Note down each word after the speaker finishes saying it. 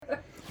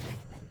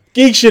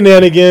Geek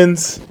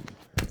Shenanigans.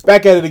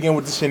 Back at it again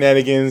with the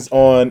shenanigans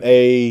on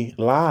a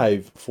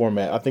live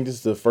format. I think this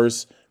is the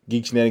first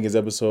Geek Shenanigans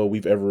episode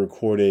we've ever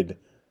recorded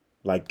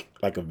like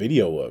a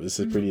video of. This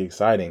is pretty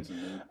exciting.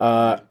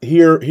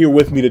 Here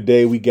with me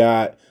today we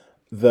got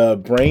the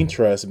brain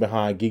trust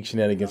behind Geek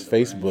Shenanigans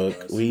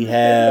Facebook. We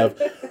have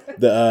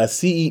the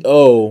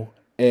CEO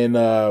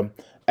and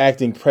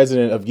acting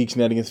president of Geek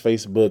Shenanigans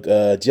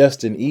Facebook,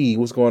 Justin E.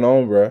 What's going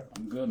on, bro?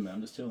 I'm good, man.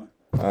 I'm just chilling.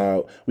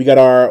 We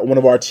got one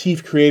of our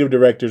chief creative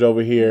directors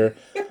over here,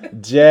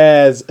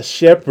 Jazz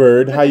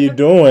Shepard. How you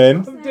doing?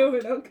 I'm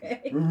doing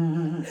okay.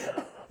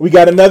 We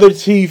got another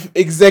chief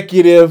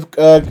executive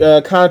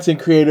content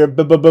creator,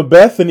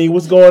 Bethany.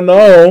 What's going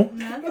on?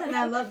 Nothing.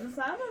 I love the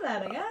sound of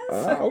that, I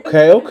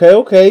guess.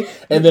 Okay.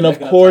 And then of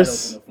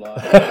course, Killing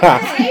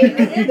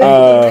it here.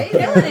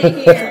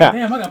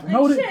 Damn, I got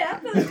promoted.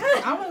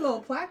 Shit, I'm a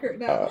little placard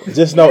now.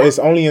 just know it's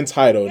only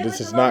entitled. This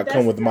does not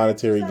come with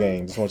monetary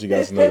gain. Just want you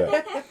guys to know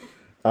that.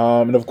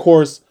 And of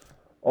course,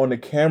 on the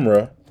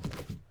camera,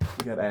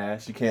 we got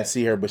Ash. You can't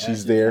see her, but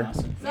she's there.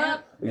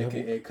 Yep.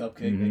 AKA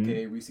Cupcake,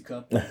 AKA Reese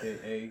Cup,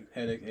 AKA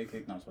Headache,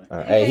 AKA... No, I'm just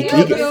playing. Hey,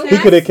 he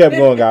could have kept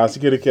going, guys. He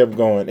could have kept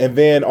going. And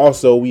then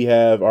also we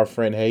have our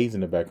friend Hayes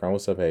in the background.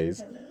 What's up,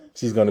 Hayes? Hello.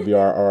 She's going to be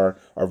our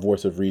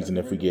voice of reason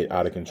if we get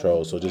out of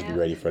control. So just be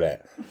ready for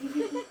that.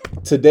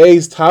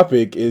 Today's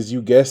topic is,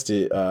 you guessed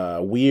it,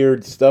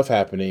 weird stuff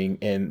happening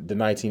in the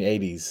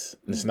 1980s.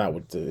 It's not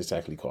what it's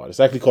actually called. It's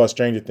actually called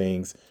Stranger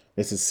Things.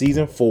 This is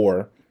season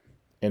 4.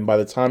 And by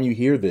the time you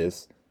hear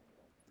this,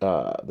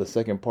 the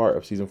second part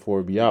of season 4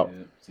 will be out.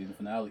 Yeah, season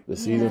finale. The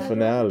season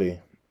finale.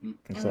 And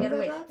So, we gotta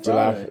wait.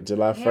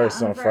 July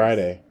 1st on on first.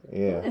 Friday.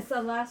 Yeah. It's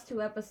the last 2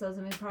 episodes,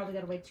 and we probably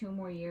gotta wait 2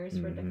 more years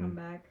for it to come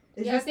back.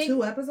 It's Yeah, I just think-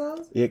 2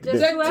 episodes? Yeah, Just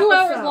They're 2 2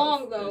 hours episodes.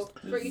 long though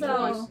for each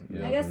one. So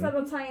Yeah. I guess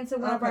that'll tie into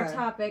one of our Okay.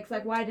 topics,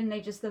 like why didn't they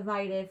just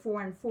divide it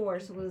 4 and 4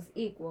 so it was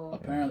equal?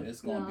 Apparently,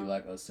 it's going to be No.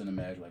 like a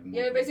cinematic, like movie.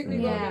 Yeah, basically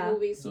Yeah. gonna be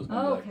movies. So it's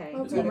gonna be like, Okay.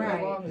 it's gonna be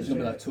Right. like, it's gonna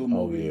be like 2 Oh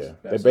movies. yeah,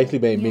 they That's basically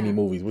all. made mini Yeah.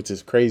 movies, which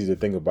is crazy to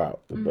think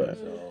about. But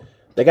So,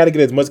 they got to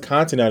get as much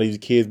content out of these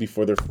kids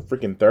before they're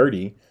freaking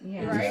 30.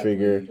 Yeah. Right. You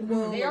figure,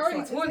 Will They looks already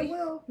like, 20. Is it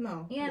Will?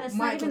 No. Yeah, and it's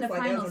Mike not even the looks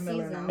like final Ezra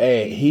Miller season. now.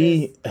 hey,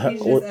 He's just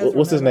Ezra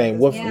what's his Miller name? at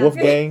Wolf this Yeah.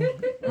 Wolfgang,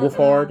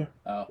 Wolfhard.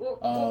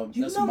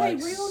 You that's know their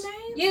Mike's. real name?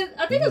 Yeah,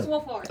 I think it's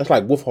Wolfhard. That's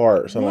like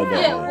Wolfhard or something like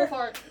Yeah, that.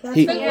 Wolfhard. That's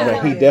He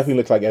Yeah. definitely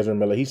looks like Ezra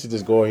Miller. He should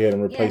just go ahead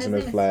and replace him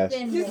his as name Flash. is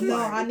Finn No,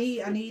 Wolfhard.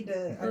 I need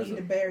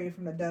to bury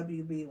from the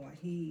WB one.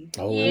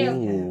 Oh,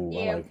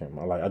 Yeah. I like him.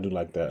 I do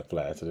like that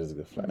Flash. It is a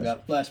good We Flash.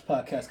 got Flash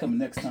podcast coming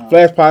next time.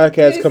 Flash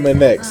podcast coming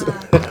next.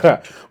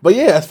 But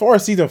yeah, as far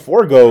as season 4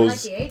 I like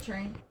goes, the A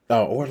Train.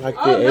 or like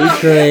Oh, the no. A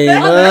Train.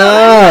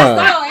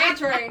 Oh,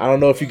 A-Train. I don't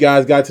know if you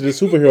guys got to the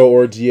superhero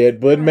orgy yet,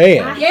 but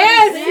man,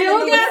 Yes, I you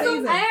haven't got seen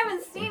some- it. I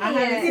haven't seen it I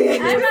haven't seen yet.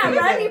 it I'm this not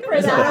season. ready for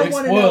It's a that. big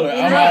wanna spoiler. know I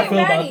don't know how I feel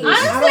about anything. this.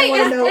 I Honestly, don't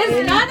wanna know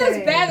it's not as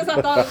anything. bad as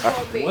I thought it was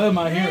going to be. What am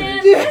I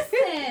hearing? Listen.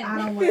 I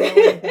don't want to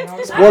know anything. I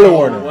was Spoiler like,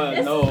 warning. What? This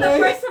is No. the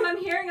first time I'm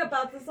hearing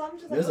about this. So I'm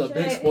just like, There's a what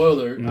big should I-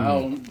 spoiler. Mm. I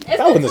don't. It's That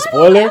the wasn't a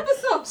title of the spoiler.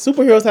 episode.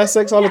 Superheroes have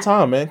sex all the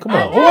time, man. Come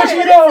on. Orgy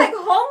It's though. like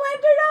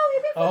Homelander though. He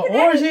be fucking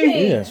Orgy?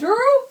 everything. Yeah. True.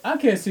 I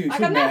can't see Like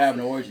Superman I'm not- having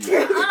an orgy.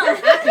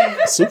 I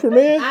can.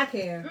 Superman? I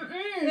can.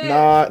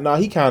 Nah.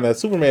 He kind of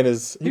Superman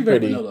is He's very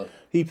pretty. vanilla.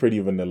 He pretty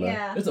vanilla.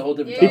 Yeah. It's a whole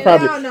different He Yeah.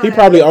 probably No, he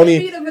probably no, only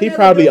be the he vanilla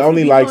probably dudes who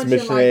only be likes punching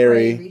like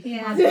missionary. crazy. He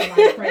Yeah. punches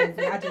like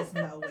crazy. I just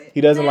know it.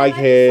 He doesn't Man, like I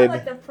just saw, head.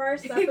 like the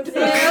first Yeah. episode.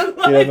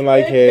 He doesn't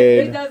like He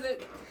head. doesn't.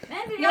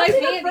 Man, did He y'all likes see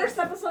the handies. first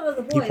episode of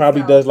The He Boys?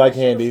 probably though? does like That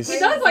shit was handies. He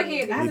does like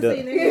crazy. I handies.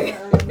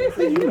 haven't He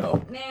seen it. You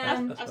know.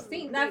 Man, I've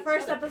seen that things.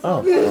 first episode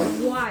Oh. was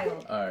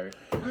wild. All right.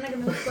 I'm not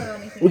gonna spoil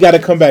anything. We gotta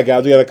come back,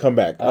 guys. We gotta come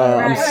back.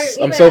 Right.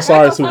 I'm so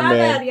sorry, My bad,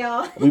 Superman.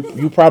 y'all.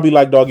 You probably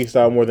like Doggy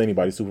Style more than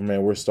anybody,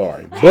 Superman. We're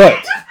sorry, but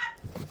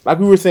like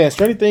we were saying,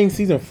 Stranger Things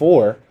season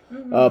 4,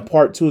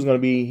 part 2 is gonna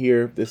be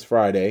here this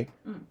Friday.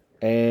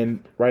 And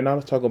right now,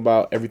 let's talk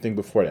about everything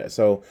before that.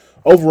 So,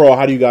 overall,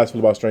 how do you guys feel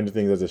about Stranger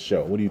Things as a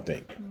show? What do you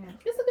think?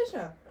 It's a good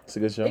show. It's a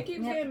good show. It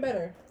keeps Yep. getting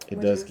better. It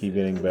which does is- keep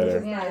getting which better.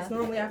 is Yeah. nice.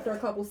 Normally, after a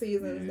couple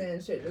seasons,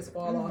 then shit just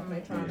fall off, and they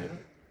trying to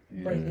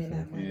break in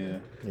that money. Yeah.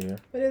 Yeah.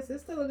 But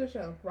it's still a good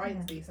show.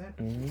 Writing's decent.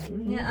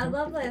 Yeah, I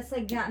love that it's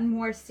like gotten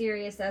more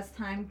serious as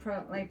time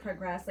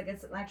progressed. Like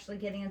it's actually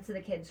getting into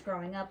the kids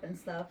growing up and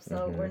stuff.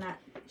 So we're not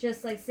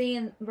just like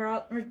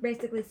we're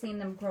basically seeing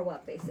them grow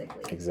up basically.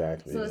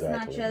 Exactly. So it's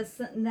exactly. not just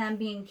them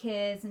being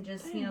kids and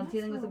just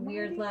dealing with a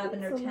weird lab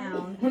in their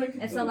town.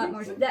 It's a lot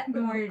more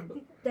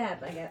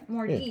depth, I guess,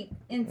 more deep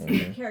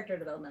into character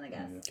development, I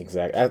guess.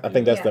 Exactly. I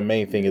think that's Yeah. the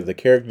main thing is the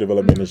character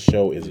development in the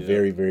show is Yeah.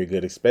 very, very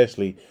good,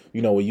 especially,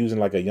 we're using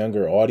like a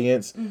younger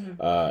audience.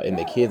 And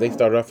the kids, they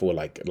started off with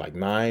like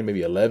 9,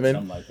 maybe 11.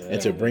 Something like that.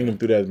 And to bring them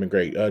through that has been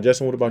great.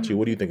 Justin, what about you?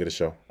 What do you think of the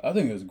show? I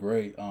think it's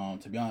great.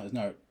 To be honest, it's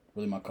not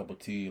really my cup of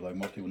tea. Like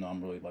most people know,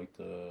 I'm really like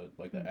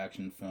the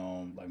action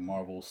film, like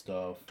Marvel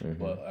stuff.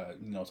 But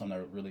so I'm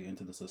not really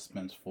into the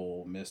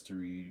suspenseful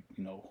mystery,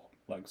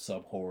 like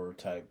sub horror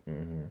type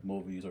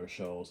movies or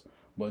shows.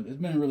 But it's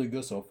been really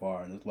good so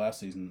far. And this last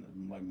season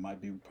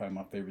might be probably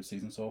my favorite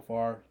season so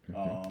far.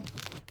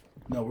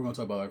 No, we're gonna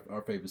talk about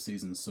our favorite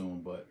seasons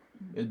soon, but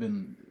it's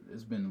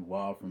been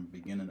wild from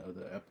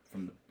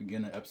from the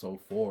beginning of episode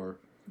 4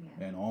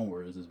 and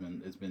onwards.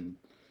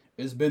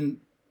 It's been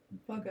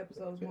Fuck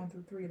episodes 1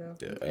 through 3 though.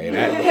 Hey,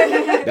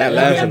 that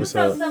last The episode.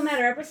 episodes don't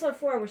matter. Episode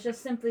 4 was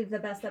just simply the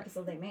best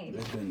episode they made.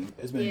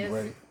 it's been Yes.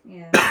 great.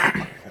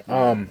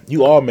 Yeah.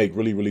 You all make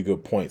really, really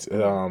good points.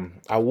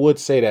 I would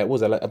say that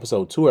was that like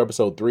episode 2 or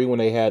episode 3 when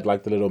they had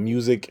like the little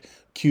music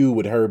cue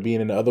with her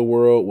being in the other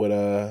world with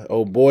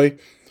old boy.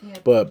 Yeah.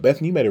 But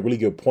Bethany, you made a really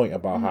good point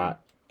about how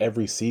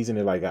every season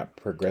it like got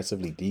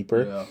progressively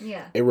deeper. Yeah.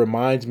 Yeah. It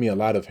reminds me a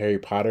lot of Harry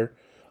Potter.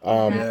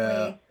 Yeah,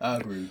 Exactly. I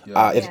agree.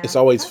 Yeah. It's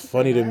always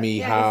funny to me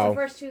Yeah, 'cause how. the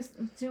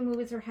first two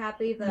movies were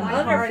happy. The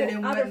Lighthearted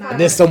and other whatnot. five And were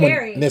then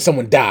scary.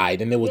 someone died,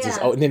 and it was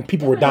just Yeah. and then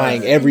people were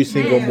dying every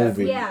single Yeah.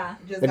 movie. Yeah.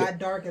 Just And got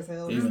dark as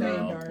hell. Even Stayed we're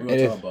dark. gonna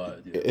And talk about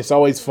it. Yeah. It's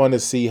always fun to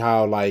see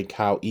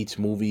how each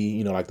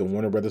movie, like the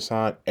Warner Brothers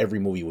sign, every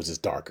movie was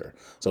just darker.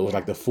 So it was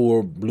like the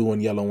full blue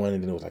and yellow one,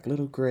 and then it was like a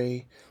little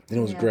gray, then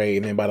it was Yeah. gray,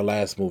 and then by the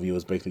last movie it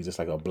was basically just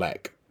like a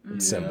black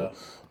symbol. Yeah.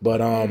 But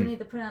You need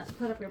to put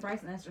up your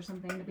brightness or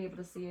something to be able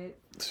to see it.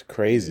 it's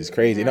crazy. It's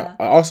crazy. Yeah. And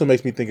it also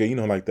makes me think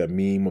of like that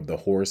meme of the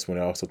horse when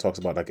it also talks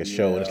about like a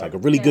show and it's like a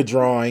really good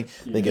drawing,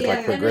 then it gets like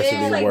and then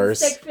progressively it's, like, worse.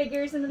 Stick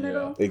figures in the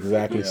middle.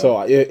 Exactly. Yeah.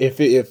 So if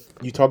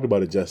you talked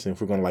about it, Justin,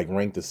 if we're gonna like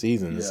rank the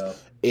seasons, Yeah.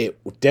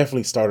 it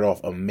definitely started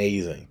off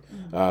amazing.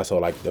 So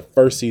like the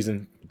first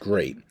season,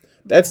 great.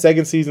 That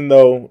second season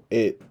though,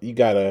 you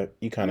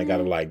kind of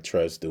gotta like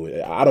trudge through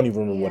it. I don't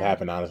even remember what Yeah.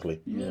 happened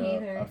honestly. Me Yeah,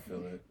 neither. I feel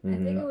it. I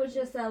think it was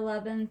just that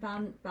Eleven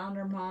found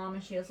her mom,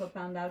 and she also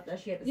found out that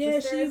she had a Yeah,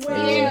 sister. she as went.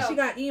 well. Yeah. She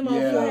got emo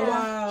Yeah. for a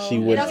while. She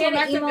would. That's what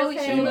Max and Emo Billy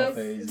phase. show Emo us.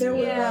 phase, There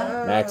was,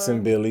 Yeah. Max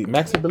and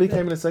Billy came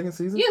in the second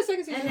season. Yeah,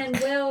 second season. And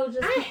then Will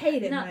just. I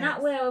hated No, Max.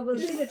 not Will. It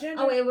was. Is she the ginger?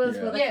 Oh, it was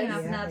Yeah. Will that Yes. came out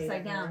Yeah, from the I hated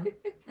upside her. down.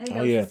 I think Oh,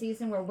 that was yeah. the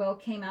season where Will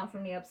came out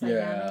from the upside Yeah.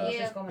 down. And it was Yeah.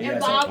 just going Yeah,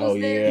 And so- Bob was Oh,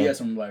 there. yeah. He had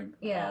some like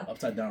Yeah.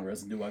 upside down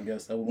residue, I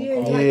guess. That was Yeah,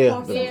 called. like Yeah.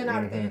 Paul Yeah. Simon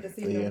out at the end of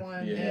season Yeah.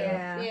 1. Yeah.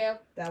 Yeah. Yeah.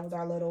 That was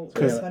our little.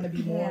 Cause- It's gonna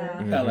be more. Yeah.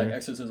 Kind of like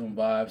exorcism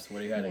vibes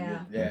where they had Yeah.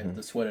 they had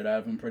to sweat it out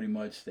of him pretty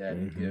much.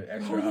 That get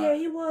extra Oh hot. yeah,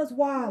 he was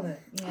wildin'.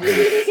 Yeah.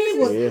 He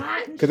was Yeah.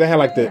 hot. and Cause they had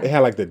like shit. it had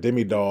like the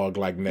demi dog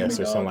like nest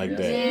or something like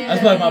that. Yeah.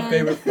 That's probably my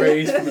favorite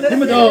phrase. From the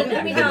Dimmy dog.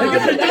 Dimmy Dimmy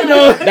dog.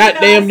 dog. That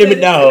damn demi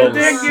dog.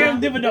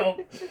 Damn Dimmy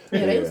dog.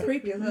 Yeah, they was Yeah.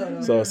 creepy as hell.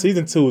 Though. So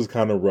season 2 was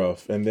kind of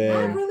rough, and I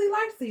then really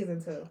liked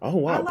season 2. oh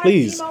wow, I like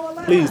please Emo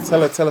 11. please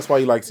tell us why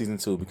you like season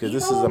 2 because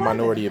this is Emo a 11.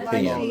 minority Like,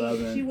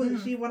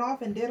 opinion. She went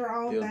off and did her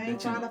own It was thing,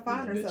 bitching. trying to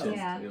find It was herself. bitching.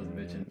 Yeah. It was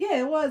bitching. Yeah,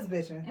 it was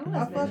bitching. It was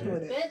I fucked bitching.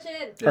 with it.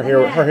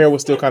 Bitchin'. Her hair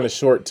was still kind of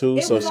short too,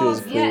 It so was she was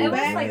all- cool. Yeah, it was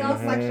Back, like it all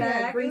was like she back.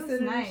 had It grease was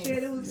in nice. and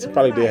shit. It was. She it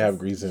probably was did nice. have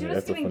grease in She it. was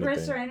That's the giving funny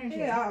Grisser thing. energy.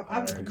 Yeah,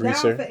 I'm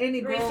Greaser? down for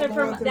any girl Greaser going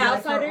from to The like her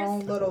Outsiders? own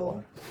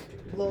little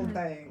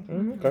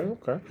thing.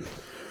 Okay.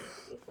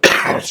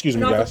 Excuse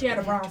me, And also, guys. she had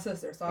a brown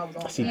sister, so I was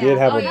all. She Yeah. did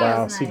have Oh, a yeah,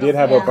 brown. it was She nice. did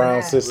have a Yeah. brown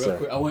Real sister.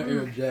 quick, I want to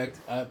interject.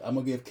 I'm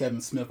gonna give Kevin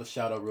Smith a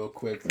shout out real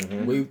quick.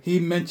 Mm-hmm. He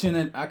mentioned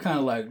it. I kind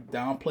of like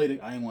downplayed it.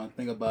 I didn't want to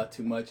think about it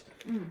too much.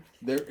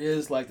 There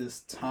is like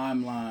this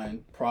timeline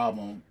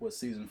problem with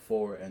season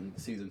 4 and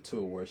season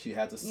 2 where she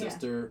has a Yeah.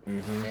 sister,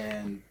 Mm-hmm.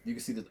 and you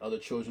can see the other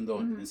children though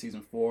in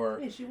season 4.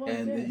 Yeah, she was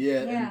And there.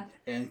 Yeah.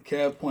 and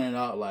Kev pointed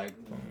out like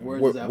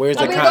Where's where's the I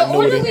mean, the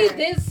continuity? orderlies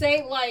did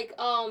say like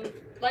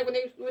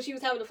when she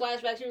was having the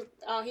flashback,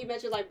 he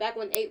mentioned like back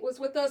when 8 was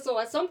with us. So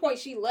at some point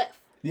she left.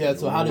 Yeah,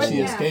 so how did she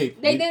Yeah.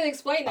 escape? They didn't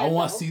explain that. I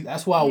want to though. see.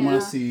 That's why I want Yeah.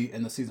 to see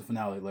in the season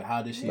finale. Like,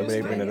 how did she Maybe they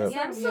escape? bring it up.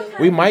 Yeah, I'm still We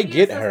kinda might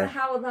confused get as her. to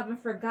how 11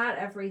 forgot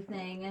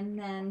everything, and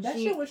then That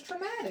she. shit was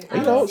traumatic.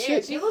 You know, Yeah,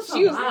 shit. she It was was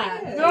she a was lot.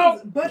 like, Yeah, no.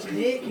 a bunch of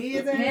dead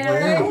kids and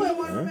Yeah. who would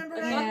want to remember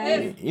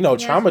that? Yeah. You know,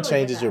 Yeah, trauma she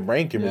changes would've your done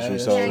brain chemistry, Yeah,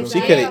 so yeah, she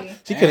exactly.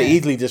 could have And-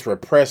 easily just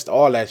repressed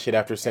all that shit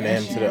after sending him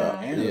And to she- the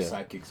and a yeah.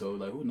 psychic, so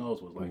like who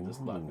knows what's like this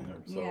locked in her.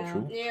 So Yeah.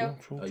 True, Yeah.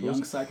 true, a true.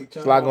 young psychic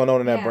There's child. a lot going on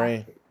in that Yeah.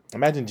 brain.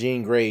 Imagine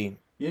Jean Grey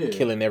Yeah.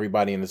 killing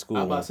everybody in the school.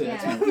 I about to say Yeah.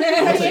 X-Men. Yeah,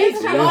 I was like,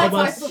 she's kind yeah, I of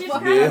was-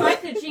 like, Yeah.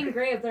 like the Jean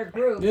Grey of their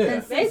group. Yeah. And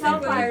since Basically.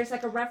 Hellfire is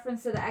like a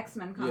reference to the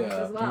X-Men comics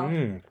Yeah. as well.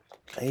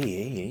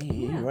 Hey, Yeah.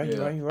 you're right, Yeah.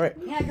 you're right, you're right.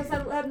 Yeah, because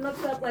I had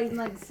looked up like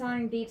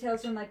some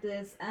details from like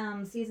this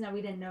season that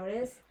we didn't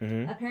notice.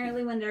 Mhm.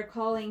 Apparently, when they're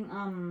calling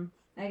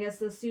I guess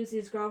the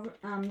Susie's girl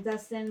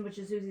Dustin, which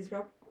is Susie's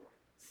girl,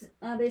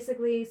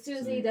 basically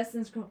Susie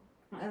Dustin's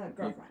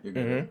girlfriend. You're Mhm.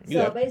 good.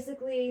 Yeah. So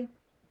basically,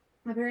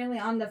 apparently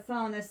on the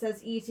phone it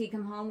says "E.T.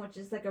 Come Home," which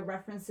is like a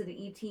reference to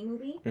the E.T.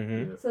 movie.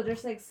 Mm-hmm. So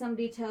there's like some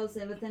details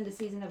within the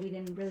season that we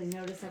didn't really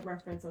notice that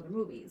reference other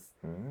movies,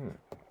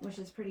 which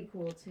is pretty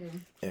cool too.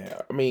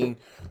 Yeah, I mean,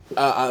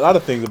 a lot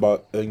of things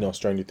about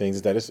Stranger Things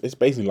is that it's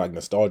basically like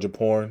nostalgia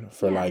porn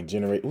for Yeah. like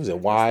generate. Was it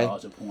why?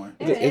 Nostalgia porn.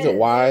 Is it is,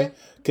 why?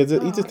 Because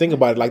you just think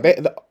about it, like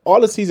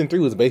all of season 3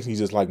 was basically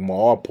just like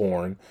mall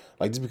porn,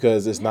 like just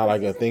because it's not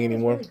like a thing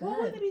anymore. What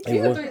would it be? It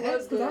Season was- 3 was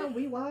Because good. aren't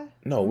we why?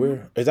 No,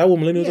 is that what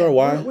millennials Yeah, are?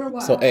 Why? we're Y,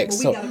 So X.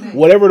 but So we got a name.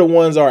 whatever the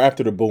ones are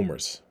after the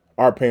boomers,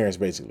 our parents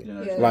basically.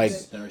 Generation Like-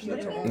 X, Generation What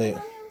X. are all they, Yeah.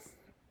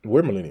 millennials?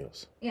 We're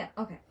millennials. Yeah.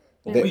 Okay.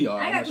 Well, They- we are.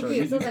 I I'm got not sure.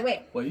 confused. I was like, wait,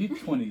 Well, you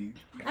 20.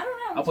 I don't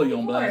know. I'll put you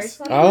on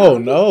blast. Oh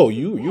no,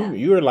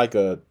 you're like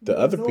the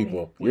other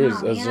people. You're a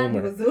Wow,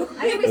 zoomer.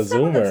 I think we A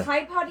stuck with the zoomer.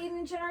 Tide Pod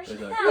eating generation.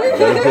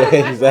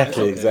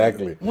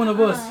 exactly. One of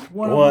us.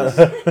 One of One. us.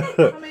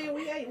 I mean,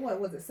 we ate what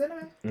was it?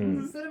 Cinnamon?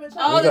 Cinnamon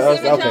Oh, chocolate. the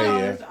cinnamon Okay,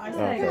 challenge. yeah. Oh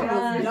my Okay.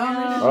 God,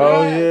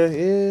 Oh no.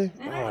 yeah.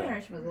 And our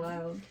generation was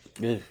wild.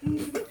 Yeah.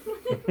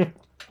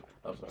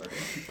 I'm sorry.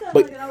 But-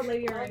 Like an old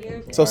lady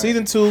already. So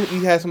season 2,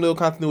 he had some little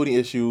continuity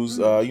issues.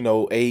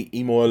 8,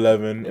 Emo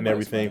 11, and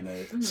everything.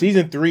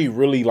 Season 3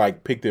 really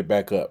like picked it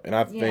back up, and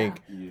I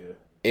think Yeah.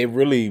 it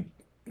really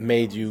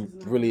made you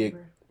really.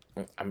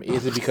 I mean,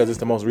 is it because it's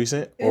the most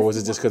recent, or was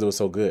it just because it was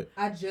so good?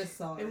 I just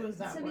saw it. It was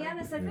that To be one.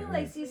 honest, I feel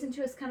like season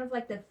 2 is kind of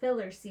like the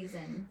filler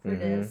season for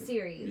the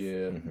series.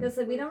 Yeah. Because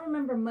we don't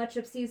remember much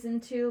of season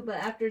 2, but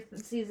after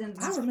season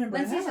I remember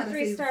when the hell season out of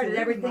 3 season started, 2. It was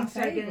everything my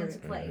started getting favorite.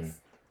 into place.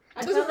 I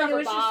I just felt like it remember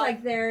was just Bob.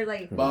 like their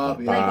like Bob.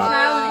 like Yeah.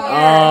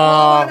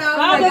 child. Oh. Yeah.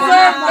 Bob my deserved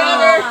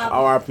God, Bob.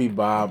 R.I.P.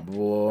 Bob,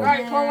 boy. All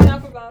right, pour one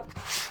out for Bob.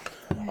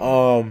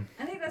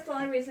 I think that's the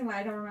only reason why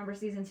I don't remember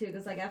season 2.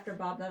 Because like after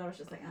Bob, that I was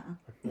just like,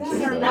 That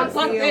hurt Nah, my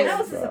fuck that feelings.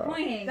 was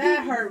disappointing.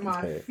 That hurt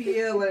my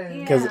feelings.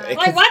 Because Yeah.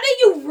 Like, why did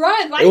you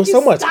run? Why It was did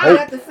you so much stop? hope.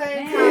 At the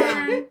same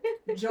Man.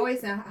 time,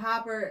 Joyce and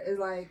Hopper is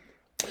like,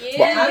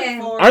 Yeah.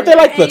 I'm for aren't it. they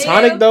like Yeah.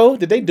 platonic though?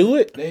 Did they do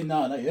it? They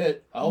not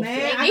yet. I hope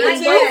Man, so. I They can't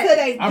need wait to. till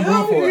they I'm do.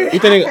 rooting for it. You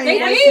think I they- can't They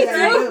wait need till to.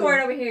 they Go do. for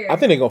it over here. I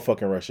think they're gonna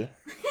fucking Russia.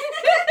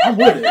 I'm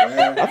with it,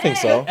 man. I think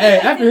so. Hey,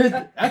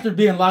 after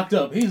being locked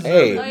up, he's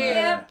Hey. Oh,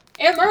 yeah.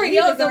 And Murray He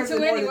yells them deserves too it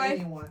more than anyway.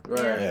 anyone.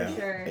 right. Yeah. For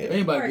sure.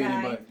 Anybody Poor get guy.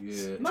 anybody?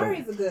 Yeah.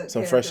 Murray's a good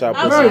Some character. fresh out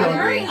I pussy. love Murray.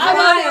 Murray. I I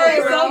love Murray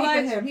Keep so it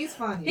much. him. He's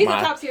funny. He's My-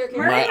 a top tier character.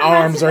 Murray My reminds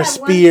arms me are of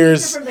that one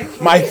spears. teacher from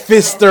Victorious. My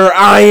fists are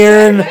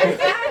iron.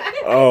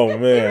 Oh It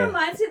man.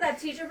 reminds me of that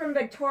teacher from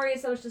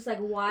Victorious that was just like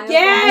wild.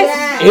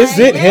 Yes. Is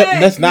it him? Yes.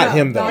 That's not No,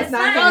 him though. no, It's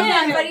not No,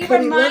 him, no, but he but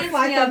he reminds looks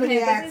like me him of and he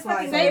him. 'cause acts he's like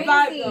fucking him. Same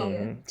vibe, crazy.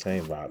 though.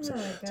 Same vibes.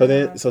 Oh, So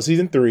then, God. so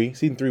season three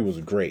was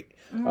great.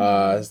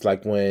 It's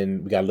like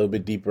when we got a little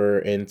bit deeper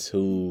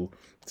into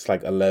it's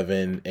like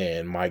 11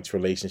 and Mike's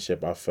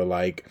relationship. I feel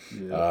like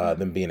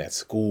them being at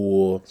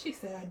school. She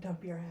said, "I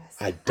dump your ass."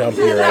 I dump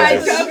your I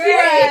ass. dump your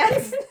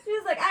ass. She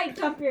was like, I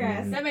dump your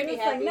ass. That made me It's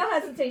like happy. no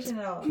hesitation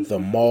at all. The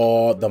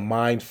mall, the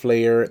mind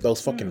flayer, those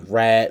fucking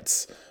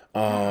rats.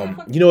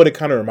 You know what it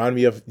kind of reminded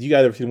me of? You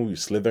guys ever seen the movie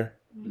Slither?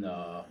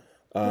 No.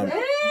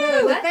 The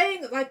What?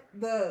 thing, like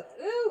the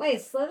Wait,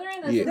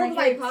 Slytherin? That's Yeah. like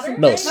Harry Potter?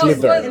 No, No,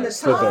 Slither. in the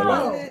Slither.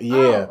 top. Like,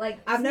 yeah. like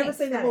I've never snakes,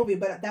 seen the got it. movie,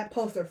 but that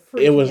poster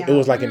freaked It was me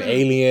out. like an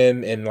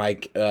alien and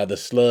like the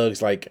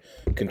slugs like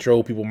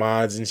control people's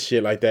minds and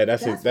shit like that.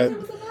 That's That's it. what it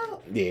was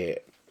about. Yeah.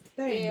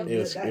 Dang, It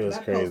was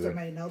that crazy. poster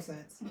made no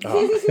sense.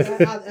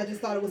 Oh. I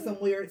just thought it was some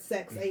weird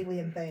sex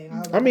alien thing.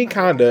 Was I like, mean, I'm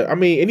not kinda. watching I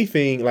mean,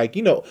 anything like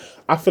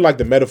I feel like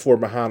the metaphor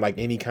behind like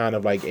any kind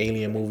of like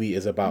alien movie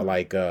is about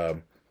like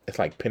it's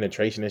like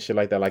penetration and shit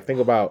like that. Like think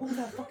about What was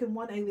that fucking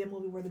one alien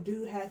movie where the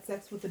dude had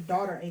sex with the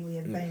daughter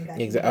alien thing? That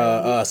he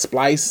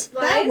Splice.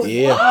 That was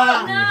Yeah.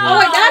 Oh,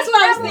 wait, that's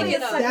what I was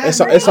thinking of.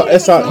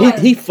 That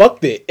He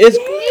fucked it. It's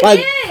like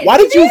did. why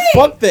did you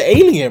fuck the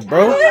alien,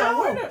 bro? Crazy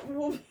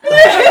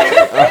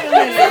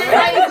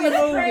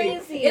movie.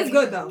 Crazy. It's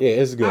good though. Yeah,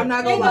 it's good. I'm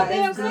not gonna lie,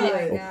 it's Oh my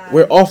good. God.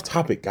 We're off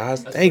topic,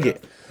 guys. Dang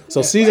it.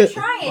 So season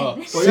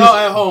Trying. For y'all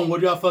at home,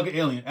 would y'all fuck an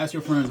alien? Ask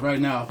your friends right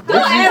now. Don't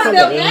ask them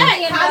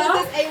that, How you know.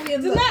 does this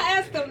alien Do look? not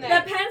ask them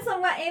that. Depends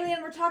on what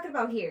alien we're talking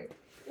about here.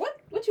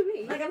 What you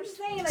mean? Like I'm just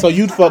saying. Like, So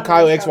you'd fuck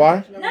Kyle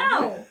XY?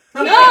 No.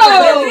 He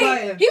No!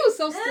 ain't He was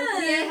so Uh,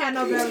 stupid. He ain't had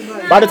no belly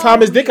button. By the time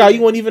his dick out,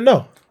 you won't even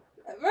know.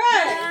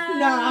 Right.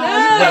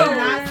 No, No. you did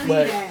not see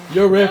But that.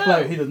 your red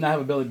flag, he does not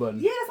have a belly button.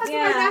 Yeah, that's like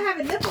Yeah. somebody not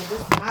having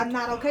nipples. I'm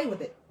not okay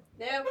with it.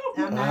 Yeah.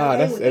 I'm not Ah, okay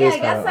that's with it Yeah, is I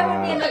guess kinda that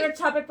would be odd. another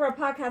topic for a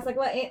podcast, like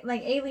what,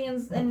 like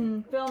aliens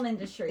in film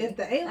industry. If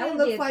the That alien would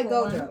looks be a like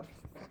cool Gojo,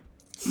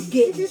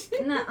 getting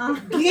it, Nuh-uh.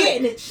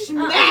 getting it,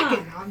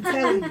 smacking. I'm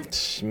telling you.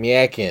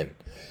 Smacking.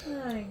 Oh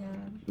my God.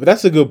 But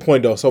that's a good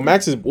point though. So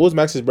what was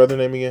Max's brother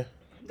name again?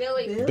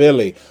 Billy.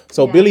 Billy.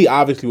 So Yeah. Billy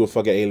obviously would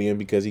fuck an alien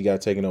because he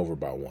got taken over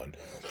by one.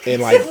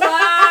 And like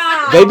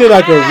Wow. they did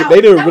like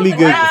they did a That really was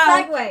good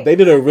segue. they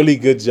did a really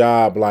good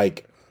job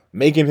like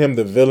making him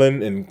the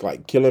villain and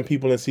like killing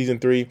people in season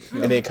 3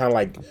 and then kind of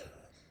like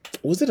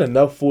was it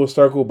enough full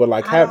circle but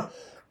like have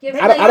Give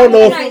I don't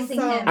know if-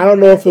 humanizing him. I don't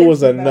know if it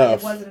was But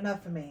enough. It wasn't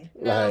enough for me.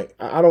 like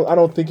I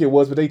don't think it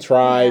was but they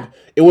tried.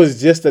 It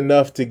was just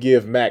enough to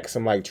give Max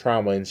some like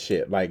trauma and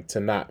shit like to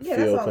not Yeah,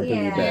 feel that's all-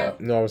 completely yeah. bad.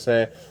 You know what I'm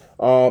saying?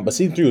 But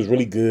season 3 was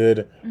really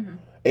good.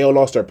 AO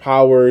lost their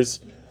powers.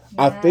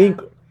 I Yeah.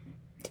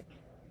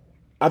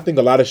 think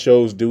a lot of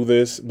shows do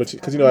this, but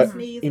because you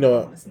Sneeze. know, I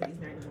don't wanna sneeze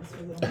very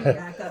much. We're gonna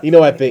back up. you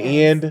know, at the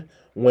end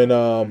when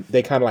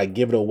they kind of like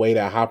give it away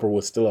that Hopper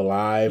was still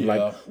alive, Yeah.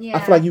 like Yeah.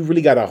 I feel like you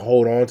really gotta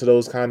hold on to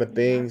those kind of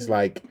things.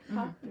 Like,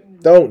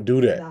 don't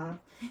do that. Nah.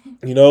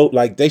 You know,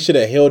 like they should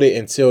have held it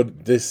until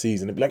this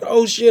season. To be like,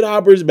 oh shit,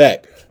 Hopper's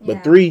back. But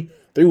Yeah. 3,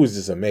 3 was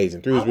just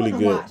amazing. 3 was I really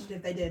wouldn't have good. watched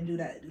if they didn't do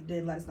that.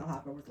 Didn't let us know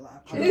Hopper was alive.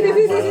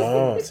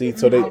 Oh, see,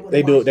 so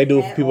they do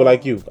it for people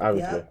like you,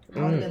 obviously. Yep. I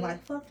would have been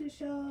like, fuck this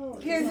show.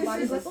 And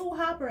somebody's like, oh,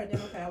 Hopper, and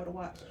then I would have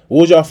watched.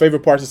 What was your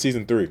favorite parts of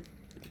season 3?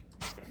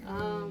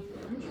 I'm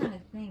trying to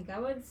think. I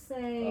would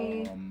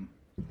say.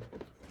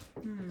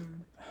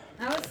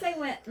 I would say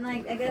when,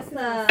 like, I guess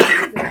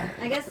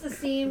the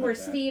scene where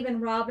Steve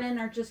and Robin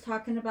are just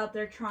talking about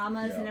their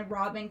traumas, and then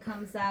Robin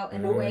comes out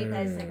in a way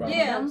that's like,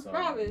 Yeah,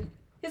 Robin.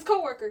 His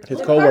coworker.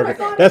 His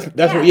coworker. That's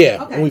what.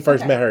 Yeah, when we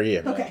first met her.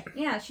 Yeah. Okay.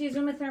 Yeah, she's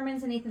Uma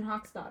Thurman's and Ethan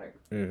Hawke's daughter.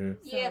 Mm-hmm.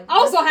 Yeah, I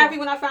was so happy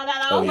when I found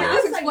that out. Oh, I'm yeah.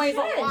 like, this explains a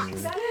lot.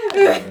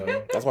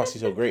 That's why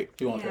she's so great.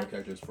 She one of my favorite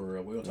characters for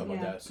real. We'll talk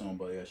about that soon,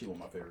 but yeah, she's one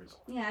of my favorites.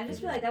 Yeah, I just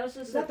feel like that was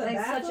just Is that the like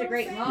such a bathroom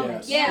great scene? moment.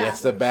 Yes. Yeah.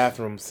 That's the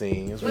bathroom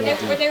scene. It's When really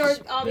they, when deep. they were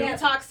They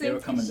detoxing. were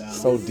coming down.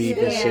 So deep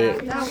and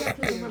shit.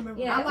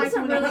 Yeah, I it like was a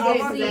when really I good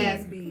watched scene.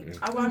 Ass Beat.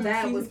 I watched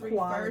that was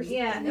quality.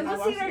 Yeah, it was I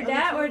watched either the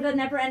that other or two the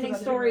never ending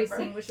because I story didn't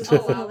scene, which was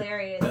also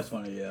hilarious. That's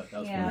funny, yeah. That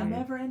was Yeah. funny.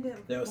 Never ended.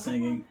 They were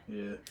singing,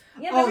 yeah.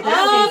 Yeah, Oh, they were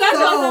that's dancing.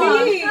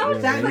 so sweet. That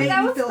was That made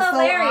that me was feel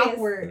hilarious. so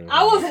awkward.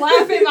 I was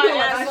laughing my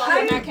ass off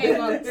when that came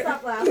up.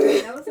 Stop laughing.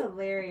 That was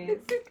hilarious.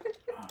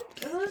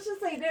 It was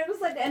just like it was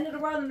like the end of the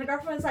world, and the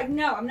girlfriend was like,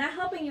 "No, I'm not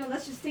helping you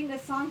unless you sing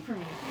this song for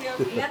me.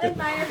 You gotta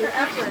admire her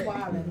effort."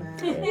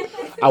 Man.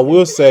 I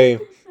will say,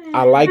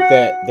 I like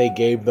that they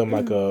gave them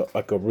like a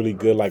really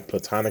good like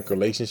platonic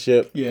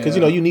relationship. Yeah. Because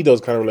you need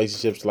those kind of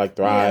relationships to like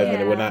thrive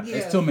and whatnot. Yeah.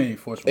 It's too many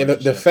forced And the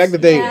relationships. fact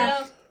that they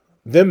Yeah.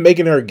 them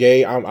making her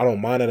gay, I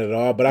don't mind it at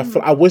all. But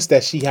I wish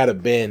that she had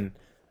have been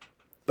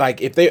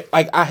like if they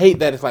like. I hate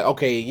that it's like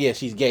okay, yeah,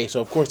 she's gay,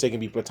 so of course they can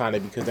be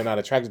platonic because they're not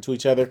attracted to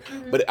each other.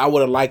 But I would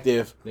have liked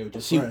if They were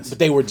just she, friends. but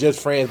they were just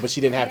friends, but she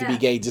didn't have to be Yeah.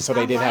 gay just so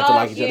they didn't have to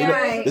like each other. You know,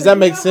 Right. does that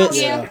make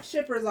sense? Yeah.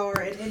 Shippers are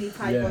in any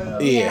type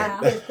of. Yeah.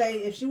 Like,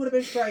 if she would have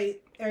been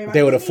straight, everybody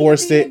They would have "We need to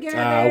forced be it? together,"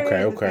 Ah, okay, and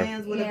the okay.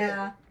 fans would have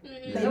Yeah, Mhm. They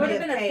it would have would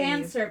been a have fan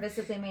caved. service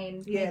if they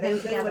made been. Yeah, them they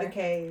would together. have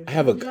caved. I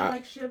have a. You know,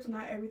 like ships,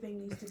 not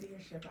everything needs to be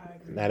a ship. I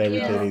agree. Not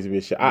everything Yeah. needs to be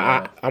a shit.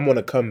 Yeah. I'm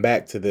gonna come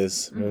back to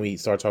this when we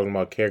start talking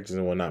about characters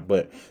and whatnot.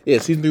 But yeah,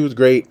 season 3 was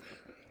great.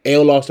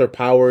 Ale lost her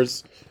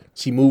powers.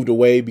 She moved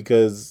away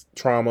because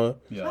trauma.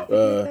 Yeah. I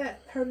forget that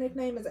her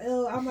nickname is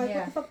L. I'm like, Yeah.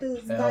 what the fuck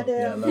is L,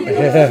 goddamn? yeah,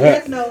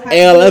 Yes, no, how-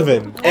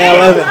 A11.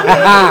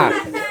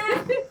 A11.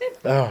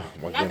 Oh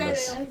my Not that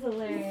goodness. ill. That's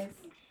hilarious.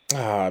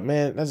 Ah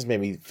man, that just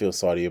made me feel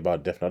sorry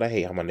about Death Note. I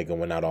hate how my nigga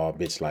went out all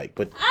bitch like,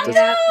 but I that's,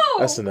 know.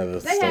 that's another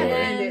They had story. to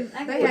end it.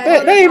 I They can-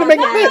 had They ain't even make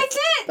a I bitch. like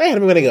that. They had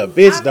to make a nigga a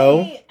bitch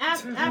though.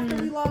 After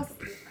we lost,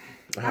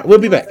 We'll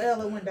be back.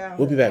 L, it went down.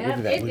 We'll be back. Yeah, We'll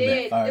be back. It We'll be back.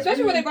 did. All right.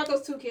 Especially when they brought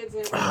those two kids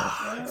in.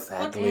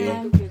 Exactly.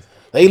 Yeah.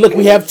 Hey, look,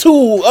 we have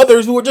 2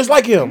 others who are just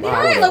like him. Ah,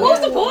 Right, whatever. like, what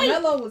was the point?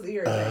 Mello was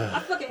irritating. I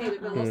fucking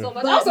hated Willow so much.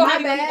 But I was so my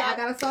happy when he bad, I got.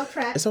 got us off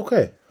track. It's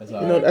okay. That's You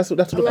all know, right. that's what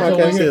the That's what podcast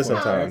we're here is for.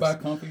 sometimes.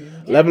 Everybody comfy.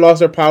 Eleven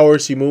lost her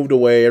powers. She moved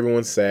away.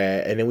 Everyone's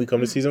sad. And then we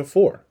come to season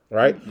 4,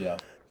 right? Yeah.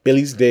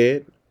 Billy's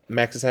dead.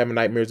 Max is having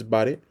nightmares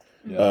about it.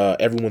 Yeah.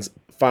 Everyone's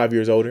 5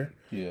 years older.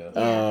 Yeah.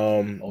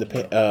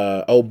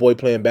 Old boy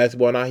playing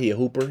basketball now. He a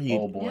hooper.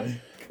 Oh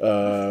boy.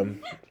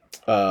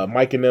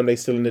 Mike and them, they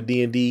still in the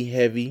D&D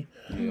heavy.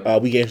 Yeah.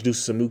 We get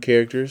introduced to some new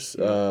characters.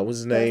 What's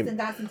his name? Dustin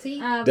got some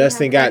teeth. We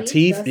Dustin have got Freddie.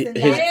 teeth. Dustin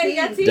His, Yeah, he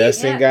got teeth.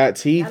 Dustin Yeah. got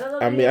teeth. Gotta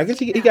love I mean, his I guess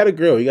he teeth got now. a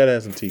grill. He got to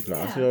have some teeth now.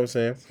 Yeah. You know what I'm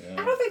saying? I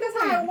don't think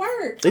that's how it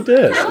works. It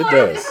does. It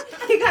does.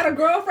 He got a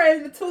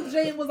girlfriend and the tooth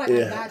Jane was like, I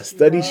Yeah. got you.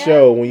 Studies bro.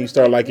 show when you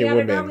start We liking gotta-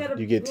 women, we gotta-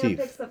 you get we gotta teeth.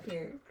 fix up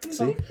here.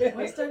 See?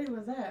 What study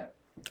was that?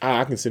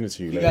 I can send it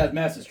to you You later. guys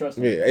masters, trust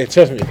me. Yeah,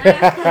 trust me.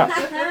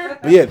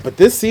 But yeah, but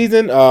this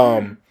season,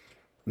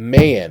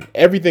 man,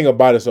 everything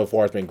about it so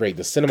far has been great.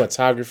 The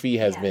cinematography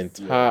has Yes. been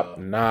top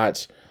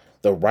notch.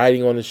 The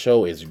writing on the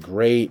show is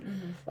great.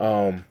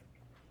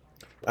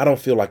 I don't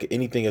feel like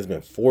anything has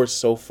been forced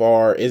so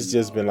far. It's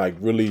just been like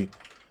really,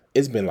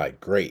 it's been like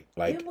great.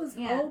 Like It was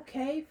Yeah.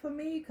 okay for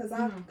me because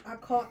I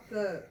caught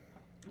the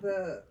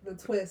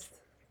twist.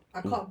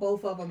 I caught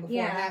both of them before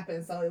Yeah. it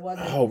happened, so it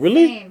wasn't. oh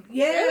really? Same.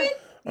 Yeah. Really?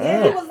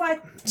 Yeah, Oh. it was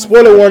like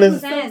Spoiler warning.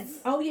 Sense.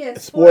 Oh yeah,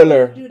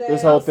 Spoiler. do that.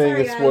 This whole thing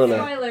sorry, is guys. spoiler.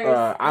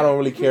 Spoilers. I don't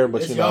really care,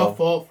 but It's you y'all know,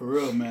 fault for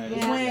real, man.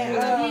 Yeah.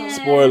 When, Yeah.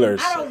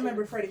 spoilers. I don't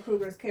remember Freddy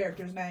Krueger's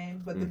character's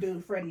name, but the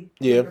dude Freddy.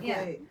 Yeah. Krueger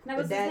Yeah. played That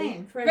was the his daddy.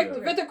 name. Freddie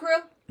Krueger. Victor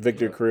Krill.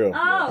 Victor Creel.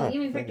 Oh, you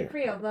mean thank Victor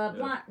Creel,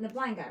 the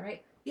blind guy,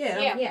 right?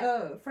 Yeah,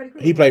 Yeah. Freddy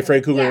Krueger. He played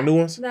Freddy Krueger in the new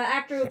ones. The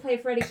actor who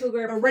played Freddy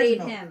Krueger played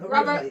Original. him.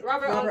 Robert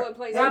Englund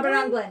plays him. Robert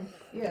Englund.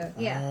 Yeah.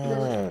 Yeah.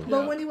 Oh.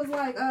 But when he was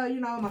like,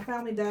 my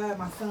family died,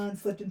 my son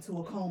slipped into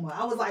a coma.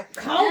 I was like,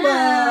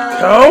 coma.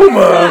 Coma?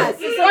 Yes.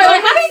 Wait,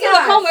 like, how did he get a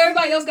coma?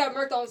 Everybody else got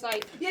murked on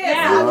site.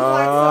 Yeah. So I was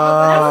like,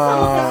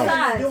 Ah. so I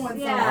was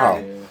doing Yeah.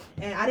 something.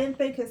 And I didn't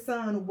think his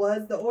son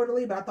was the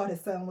orderly, but I thought his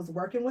son was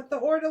working with the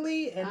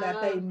orderly, and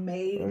that they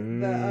made it.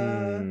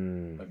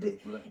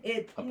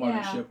 A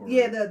partnership. Or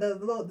Yeah,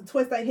 the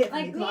twist they hit.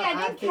 Like me, me, 'cause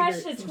I didn't catch figured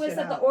the some twist shit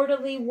that the out.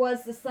 orderly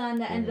was the son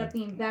that ended up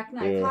being back.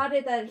 I Yeah. caught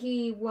it that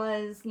he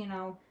was, you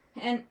know,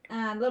 And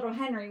little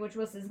Henry, which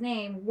was his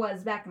name,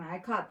 was Vecna. I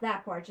caught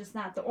that part, just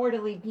not the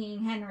orderly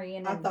being Henry.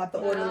 And I thought the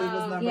orderly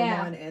was number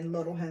Yeah. one and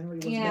little Henry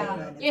was Yeah.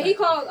 Vecna. Yeah, he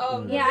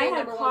called. yeah, I had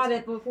number caught one.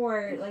 it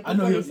before, like I know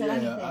before he he was.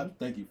 said Yeah, anything.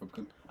 thank you for.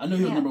 I know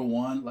he was Yeah. number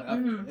one. Like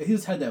Mhm. he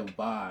just had that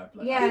vibe.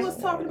 Like, Yeah. He was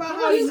talking about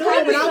He how he was knew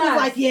him, and I hyping was us.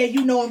 like, "Yeah,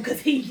 you know him because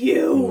he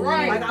you."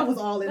 Right. Like I was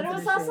all into But it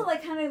was this also shit.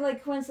 like kind of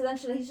like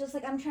coincidental. He's just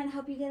like, I'm trying to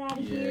help you get out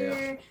of Yeah.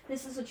 here.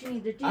 This is what you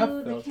need to do. I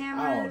the felt.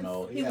 cameras. I don't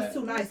know. He was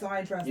too nice, so I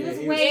ain't trust He Yeah, was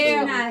him. he was way too-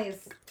 too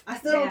nice. I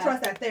still don't Yeah.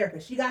 trust that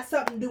therapist. She got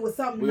something to do with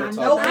something. We I were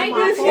know talking in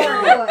about my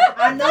that. heart.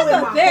 I know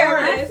in my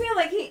therapist. I heart.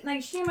 feel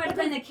like she might have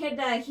been a kid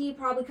that he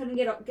probably couldn't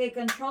get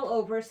control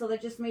over, so they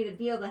just made a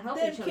deal to help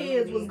Them each other.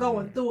 kids maybe. was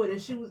going through it,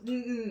 and she was.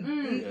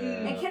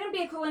 Yeah. It couldn't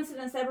be a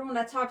coincidence that everyone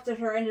that talked to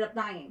her ended up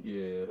dying.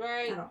 Yeah.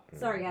 Right. Oh,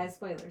 sorry guys,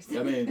 spoilers.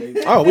 I mean,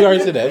 they, Oh, we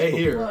already said that. They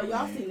here. Well,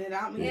 y'all seen it.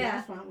 I mean, Yeah.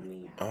 that's fine with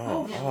me.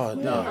 Oh, Yeah. no.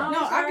 No. No,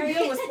 I sorry.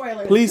 can deal with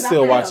spoilers. Please 'cause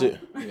still I watch know. it.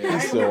 Yeah.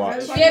 Please still watch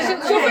it.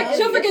 Yeah,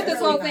 she'll forget this It's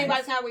whole really thing nice.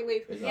 by the time we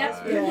leave. It's Yep.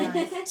 alright.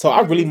 Yeah. So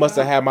I really must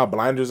have had my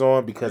blinders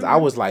on because I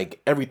was like,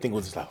 everything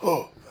was just like,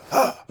 oh,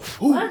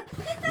 ooh.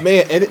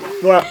 Man. And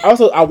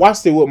I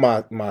watched it with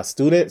my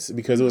students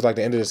because it was like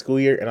the end of the school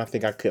year, and I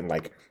think I couldn't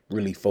like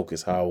really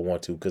focus how I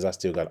want to because I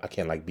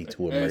can't like be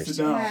too Hey, sit immersed.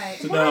 down. Right.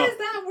 Sit Why down. is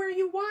that where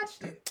you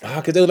watched it?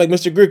 Because they was like,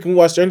 Mr. Grick, can we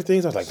watch Stranger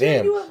Things? I was like, Shouldn't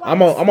damn, you have, like,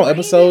 I'm on screened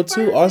episode it 2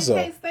 first in also.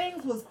 case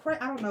things was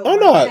I don't know. Oh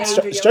no, like, age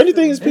of your Stranger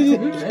Things is PG.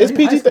 students. It's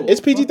PG.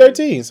 It's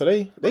PG-13, so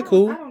they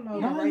cool, I don't know.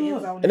 No, the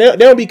ratings no. on and it.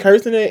 they don't be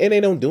cursing it, and they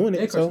don't doing They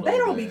it. curse a So little They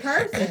don't bit. be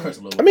cursing. They curse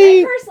a little I bit. They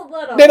mean, curse a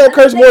little. they don't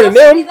curse more than also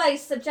them. Be, like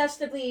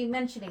suggestively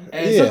mentioning.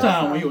 And Yeah.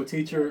 sometimes when you're a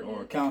teacher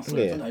or a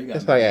counselor, yeah, sometimes you got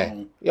it's like,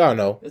 hey, y'all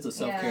know. it's a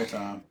self-care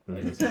time.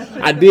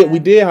 We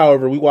did,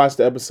 however, we watched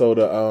the episode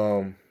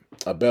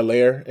of Bel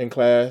Air in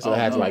class, so I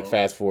had to like no.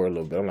 fast forward a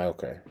little bit. I'm like,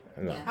 okay,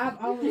 no,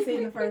 I've only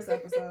seen the first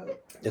episode.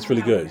 it's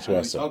really good. What are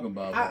you So talking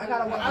about? I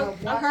gotta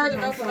I've heard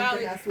enough something about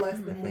it. that's less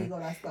than legal.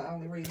 That's the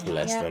only reason.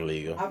 less Yeah. than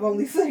legal. I've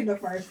only seen the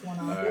first one.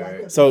 I don't feel like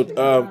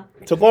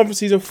Alright. So going for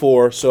season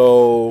 4,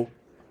 so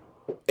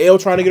Elle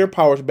trying to get her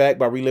powers back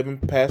by reliving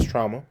past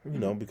trauma, you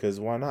know, because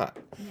why not?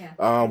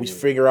 Yeah. We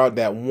figure out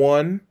that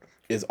one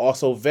is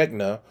also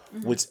Vecna,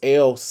 which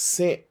Elle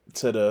sent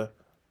to the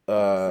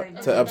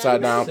to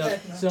Upside Down.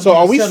 So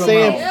are we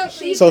saying? Yeah,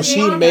 she So she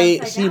created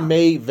made Upside Down.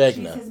 made She's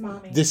Vecna. his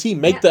mommy. Did she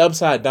make the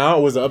Upside Down,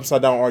 or was the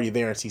Upside Down already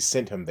there and she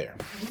sent him there?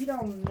 We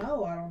don't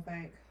know. I don't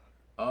think.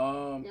 Yeah,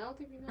 I don't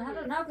think we know. I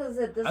don't know because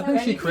it does I that think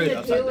have she anything created to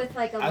Upside do Down. with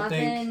like I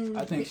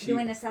 11 think she-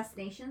 doing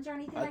assassinations or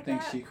anything I like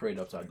think that? she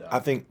created Upside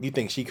Down. You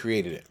think she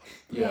created it?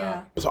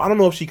 Yeah. So I don't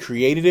know if she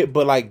created it,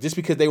 but like just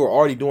because they were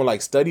already doing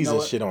like studies No,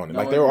 and it- shit on it, no,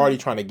 like it- they were already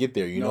trying to get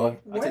there, you No, know?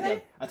 I Were take they?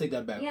 that. I take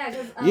that back. Yeah,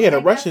 because Yeah, the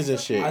Russians and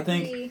shit. I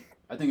think-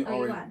 I think it Oh, you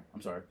already. won.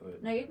 I'm sorry. Go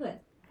ahead. No, you're good.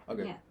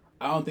 Okay. Yeah.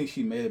 I don't think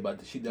she made it,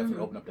 but she definitely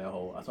Mhm. opened up that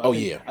hole. So Oh, I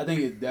think, yeah. I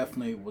think it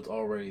definitely was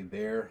already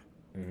there,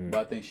 Mhm. but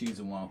I think she's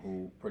the one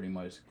who pretty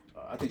much.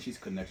 I think she's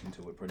connection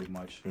to it pretty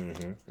much.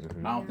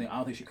 Mm-hmm. I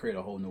don't think she created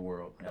a whole new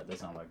world. Yeah, that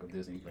sounds like a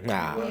Disney.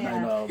 Nah. Well,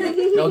 Yeah.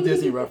 no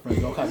Disney reference.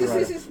 No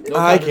copyright. No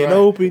I can copyright.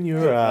 open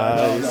your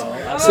eyes,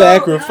 No.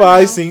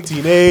 sacrificing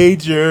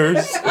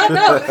teenagers.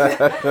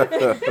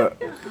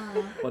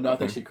 But no, I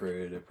think she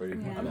created it pretty.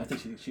 Yeah. I mean, I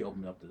think she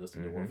opened up this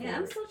new world. Yeah, for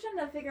I'm it. still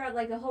trying to figure out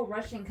like the whole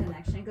Russian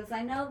connection because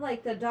I know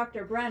like the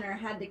Dr. Brenner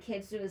had the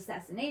kids do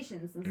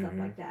assassinations and stuff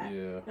like that.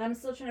 Yeah. But I'm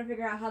still trying to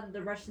figure out how did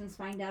the Russians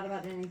find out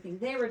about anything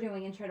they were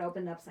doing and try to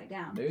open it upside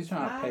down. Maybe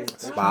trying to pay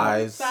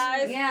Spies.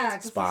 Spies. Yeah, 'cause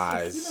it's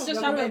Spies. just-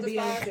 Just Government talking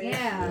about the being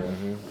spies.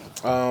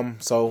 shit. yeah.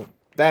 So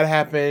that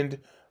happened.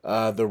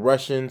 The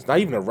Russians, not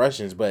even the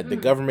Russians, but the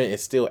government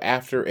is still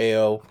after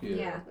Elle.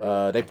 Yeah.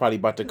 Yeah. They probably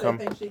about to They come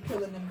think she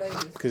killing them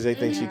babies. because they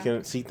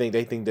think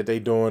they think that they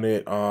doing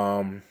it.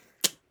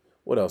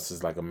 What else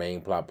is like a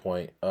main plot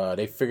point?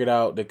 They figured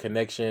out the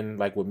connection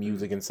like with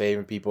music and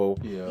saving people.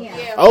 Yeah. Yeah.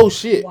 Yeah. Oh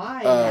shit!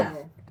 Why?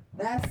 though?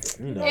 That's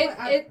You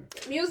know.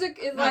 Music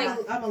is like.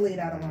 I'm gonna leave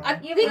that alone. I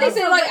Yeah, think but they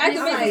said also like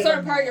witnessed, activates a like-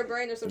 certain part of your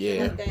brain or something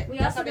Yeah. like that. We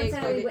That's also how they consider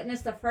explained we it.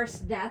 witnessed the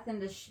first death in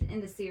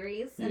the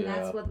series, and Yeah.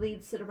 that's what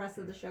leads to the rest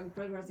of the show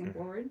progressing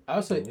forward. I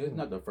would say it's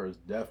not the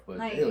first death, but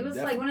Like it it was like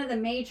definitely- one of the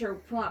major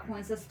plot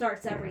points that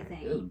starts It was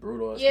everything.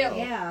 brutal. As Yeah. hell.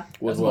 Yeah,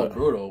 Was That's a little what?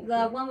 brutal.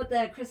 the one with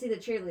the Chrissy the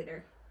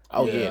cheerleader.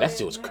 Oh yeah, Yeah. that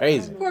shit was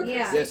crazy. Poor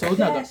Yeah. Yeah, so it's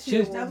not the That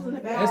shit. shit That was in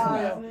the That's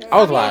back. not-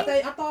 I was like,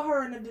 I thought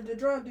her and the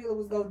drug dealer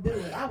was gonna do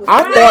it. I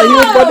thought he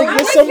was about to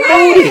get some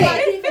booty.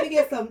 Like, he finna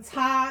get some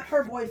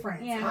her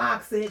boyfriend Yeah.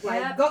 toxic.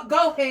 Like Yep.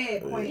 go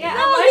ahead, queen. Yeah.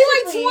 No, he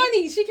like Allegedly-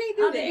 20. She can't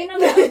do that. You know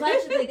that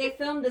allegedly they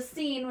filmed the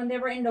scene when they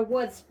were in the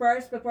woods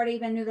first before they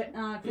even knew that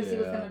Chrissy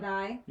was Yeah. gonna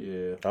die.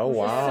 Yeah. Oh Which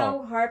was wow.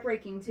 so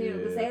heartbreaking too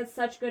because Yeah. they had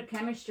such good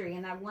chemistry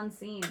in that one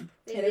scene.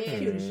 They Yeah, it was did.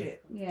 cute as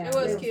shit. Yeah. It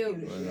was It cute.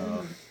 as But, shit.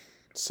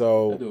 I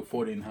So do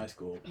 40 in high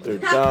school. they're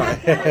done.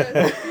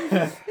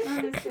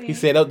 Honestly. He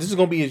said, "Oh, this is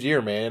gonna be his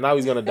year, man. And now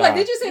he's gonna die." Like,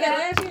 did you say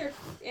that last year?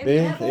 Yeah.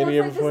 Yeah, well, Any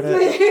year it's before like, that?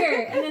 this is my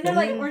year. And then they're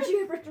like, weren't you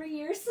here for 3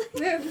 years?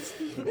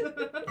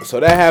 So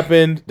that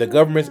happened. The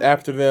government's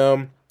after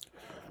them.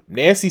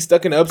 Nancy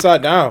stuck in the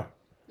upside down.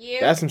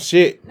 Yeah. That's some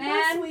shit.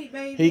 Man, Sweet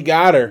baby. He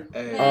got her.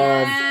 Hey,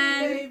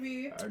 Man.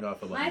 Baby. gotta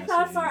feel like My Nancy.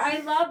 thoughts are, I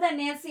love that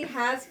Nancy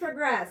has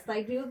progressed.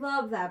 I do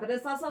love that, but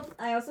it's also,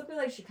 I also feel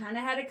like she kind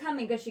of had it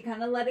coming because she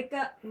kind of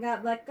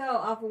got let go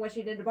off of what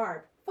she did to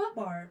Barb. Fuck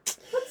Barb.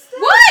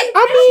 What?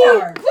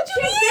 Barb. What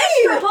you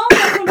Her mean?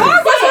 home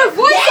Barb was her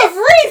voice of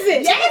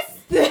reason. Yes.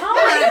 Oh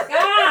my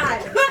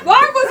god!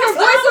 Barb was her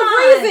voice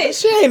of reason.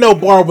 She ain't know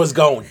Barb was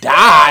gonna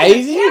die,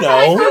 you know.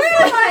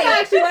 I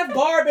actually left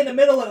Barb in the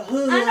middle of the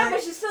hood. I know,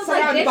 but she still like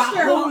surrounded ditched by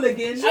her home.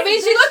 hooligans. I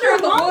mean, she left her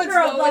in the woods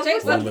homegirl, though, which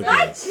ain't though. something.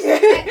 What?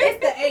 It's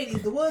the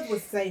 80s. The woods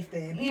was safe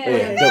then. Yeah.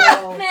 Yeah.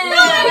 So- Man, No,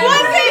 it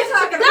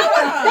wasn't.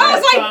 That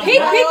was like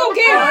people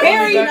getting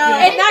buried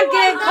and not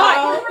getting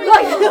caught. No.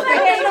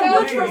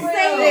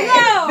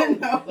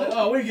 Like,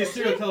 oh, we didn't get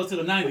serial killers to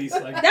the 90s.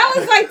 Like, That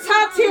was like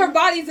top tier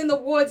bodies in the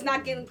woods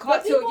not getting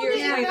caught till years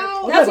didn't later.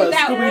 know. That's what like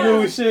that Scooby-Doo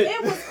was. and shit.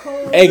 It was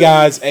cool. Hey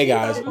guys,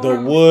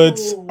 the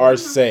woods are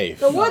safe.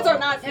 The woods are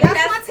not. And that's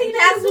why That's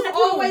teenagers was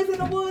cool. always in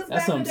the woods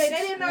That's back in some- the day.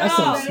 They didn't know that's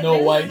that. some They Snow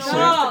didn't White know shit.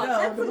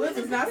 no, the woods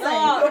is not safe.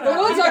 No, the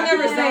woods are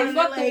never Yeah. safe.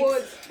 Fuck the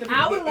woods.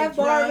 I would left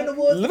Barb in the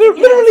woods.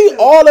 Literally,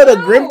 all of the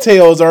No. Grimm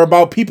tales are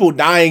about people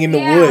dying in the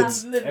Yeah.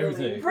 woods.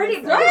 Everything.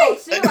 Pretty brutal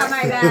too, I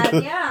might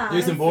add. Yeah.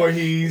 Jason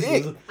Voorhees.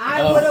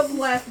 I would have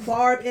left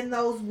Barb in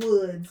those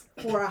woods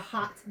for a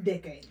hot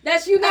decade.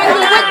 That's you not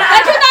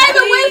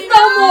even with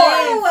no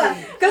more.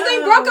 Because they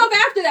broke up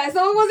after that,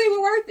 so it wasn't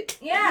even worth it.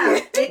 Yeah.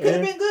 It could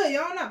have been good.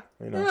 Y'all know.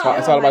 You know, No.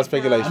 it's all about I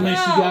speculation. mean,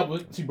 No.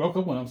 she broke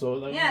up with him, so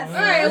like. Yes.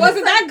 Alright, it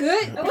wasn't that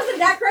good. It wasn't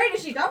that great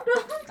if she dumped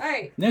him.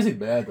 Alright. Nancy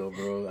bad though,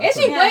 bro. And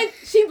Yeah.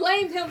 she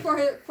blamed him for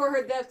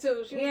her death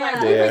too. She was like,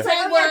 Yeah. we Yeah.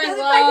 pretend we're in If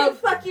I do love.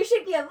 fuck you,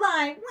 should get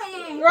lying.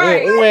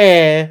 Right.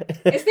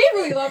 Wah. And Steve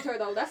really loved her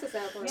though. That's the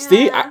sad part. Yeah.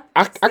 Steve,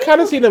 I kind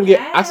of see them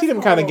get. I see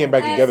them kind of Asshole. getting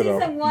back together though.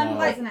 Season one No.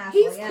 was an asshole.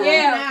 He's yeah. cool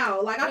Yeah.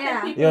 now. Like I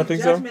Yeah. think You don't people's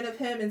think so? judgment of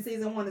him in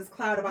season one is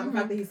clouded about the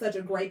fact that he's such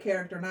a great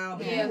character now.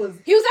 But Yeah. he was.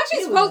 He was actually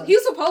He supposed. was. He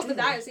was supposed to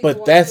die in season But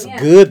one, that's too. Yeah.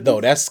 good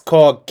though. That's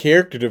called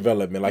character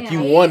development. Like Yeah. you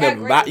He want had to,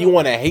 great you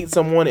want to hate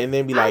someone and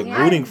then be like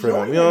I rooting for them.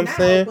 enjoy You know what him I'm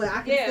saying? now, But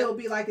I can Yeah. still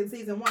be like in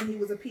season one, he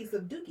was a piece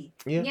of dookie.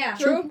 Yeah.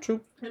 True. True.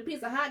 A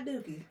piece of hot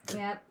dookie.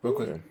 Yep. Real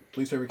quick,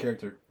 least favorite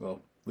character.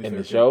 Well, least In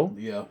the favorite show?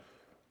 character.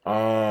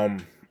 Yeah.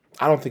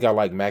 I don't think I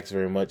like Max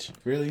very much.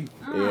 Really?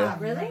 Yeah. Ah,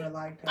 really? Never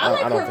liked her. I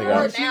like I don't her think more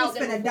I- When she now was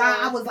than finna before. die,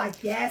 I was like,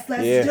 yes,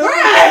 let's Yeah. do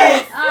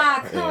it.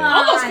 Ah, come Yeah. on.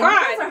 Almost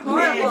cried. Those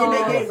are Yeah, horrible. and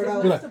they gave her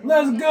those. You're like,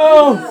 let's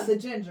go. The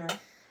ginger.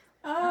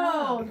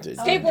 Oh.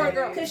 Skateboard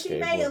girl. Because she Skateboard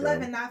made girl.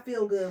 11 not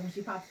feel good when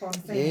she popped up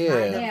on the scene. Yeah. I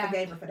never Yeah.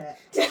 forgave her for that.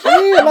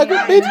 Yeah, like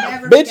I bitch,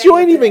 never bitch, you forgave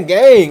ain't her even for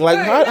that. gang. Like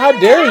how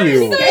dare you?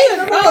 She's Gave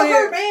her Oh, yeah.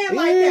 her man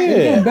like Yeah. that.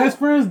 They're best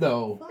friends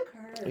though. Fuck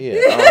her. Yeah,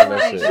 I don't know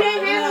that She shit.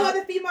 ain't had no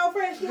other female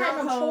friends. She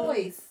had no Cold.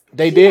 choice.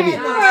 They She did.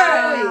 had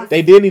no choice.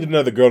 They did need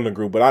another girl in the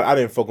group, but I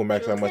didn't fuck with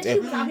Max that much. And she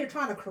And, was out here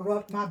trying to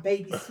corrupt my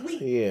baby,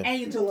 sweet Yeah.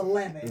 Angel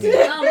 11.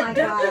 Yeah. Oh my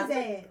Dump his god.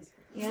 ass.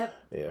 Yep.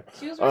 yeah.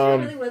 She was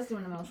Um, really was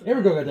doing the most. of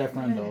Every that. girl got that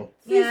friend though.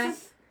 Yeah.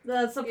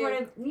 The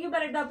supportive, you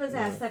better dump his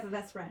ass type of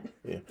best friend.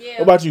 Yeah.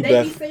 What about you,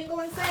 They be Beth? single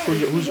and sad. Who's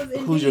your- She who's- was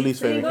who's your indeed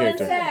least favorite Single and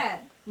character? sad.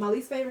 My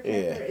least favorite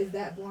Yeah. character is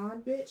that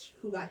blonde bitch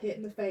who got hit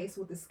in the face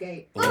with the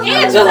skate.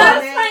 Angela!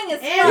 Satisfying as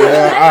fuck. Yeah, I'm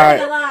not alright.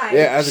 gonna lie.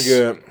 Yeah, that's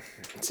good.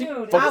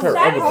 Dude, fucked I'm her up with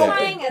that.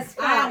 satisfying as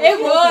I fuck. It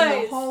was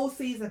was. the whole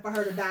season for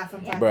her to die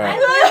sometime. Bruh.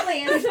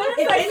 Literally, as soon as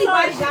If I anybody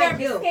saw she got got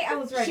guilt, skate, I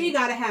was ready. She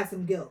gotta have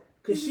some guilt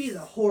because she's a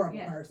horrible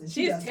Yeah. person.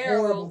 She She's does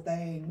terrible. horrible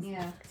things.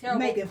 Yeah. Terrible.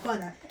 Making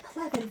fun of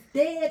Cleven's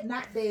dead,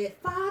 not dead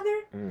father.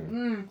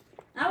 Mm.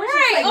 I was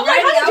Right. just like, I'm like, how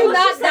ready. did I you was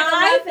not just like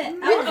die?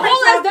 11. I The was whole like ass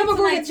talking to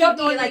Demogorgon my jumped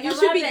TV, on you. like, You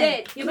should be 11.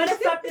 dead. You better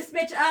fuck this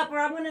bitch up or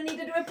I'm gonna need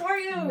to do it for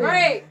you.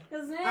 Right.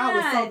 Cause man, I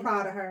was so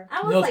proud of her. I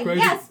You was know what's like, crazy?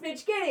 yes,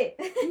 bitch, get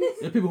it.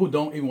 There's people who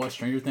don't even watch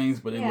Stranger Things,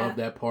 but they Yeah. love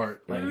that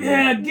part. Like, Mhm.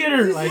 yeah, get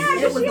her. Like, Yeah,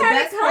 It was she the had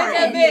best it part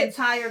covered. of the Bitch.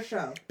 entire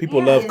show. People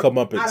Yeah. love Out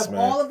comeuppance, of man.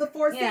 all of the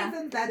 4 Yeah.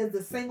 seasons, that is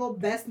the single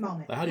best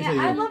moment. how do you Yeah, say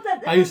I you? love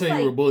that. How you say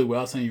you were bullied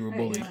without saying you were Right,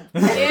 bullied?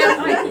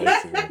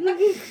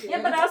 Yeah,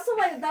 but also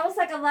like that was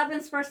like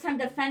Eleven's first time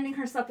defending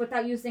herself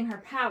without using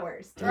her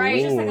powers. Right.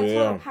 It's just like a Ooh,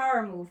 total yeah.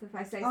 power move, if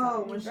I say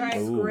Oh, so. when she Right.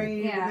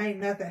 screamed Yeah. and ain't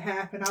nothing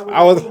happened.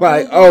 I was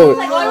like, I oh, was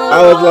like,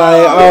 I was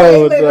like,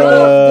 oh,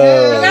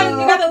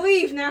 You gotta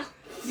leave now.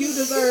 You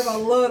deserve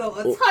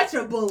a touch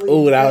of bullying.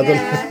 Ooh, that was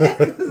yeah.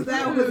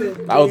 That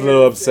was I was a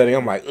little upsetting.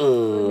 I'm like,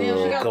 Man,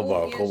 she got come on,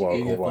 bullied, come she on,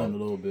 You get come fun a on.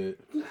 little bit.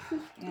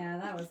 Yeah,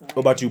 that was. What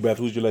about you, Beth?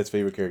 Who's your least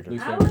favorite character?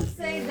 Least I favorite. would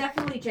say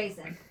definitely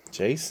Jason.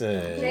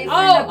 Jason. Jason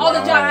Oh, the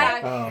Bourne. jock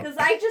guy. Oh. Because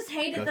I just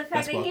hated the That's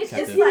fact that what he's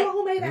Captain- just You know like.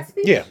 who made that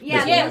speech? Yeah.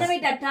 Yeah, Yes. they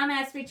made that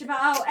dumbass speech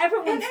about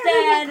everyone's And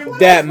dead. everyone-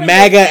 That Christmas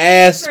MAGA is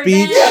ass for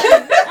speech. them.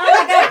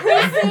 Oh my god,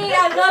 Chrissy,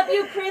 I love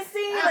you,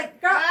 Chrissy.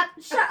 Like, girl,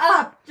 shut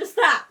up. Just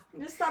stop.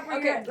 Just stop right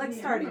Okay. here. Like,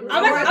 starting.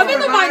 I'm in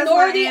the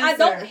minority. I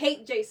don't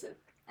hate Jason.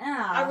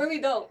 I really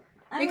don't.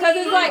 Because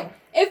it's like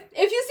if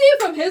you see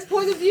it from his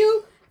point of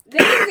view,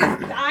 this is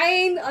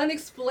dying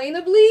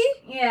unexplainably.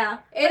 Yeah.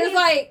 It is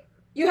like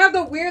you have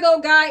the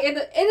weirdo guy, and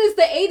it is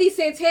the 80s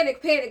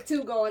satanic panic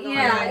too going on.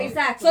 Yeah, Like,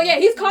 exactly. So yeah,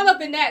 he's caught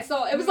up in that.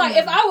 So it was like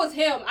if I was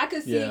him, I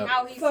could see Yeah.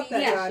 how he Fuck sees that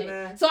that guy, shit.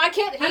 man. So I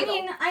can't hate I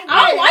mean, him. I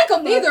I don't get like it,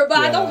 him neither, but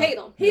I don't Yeah. hate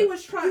him.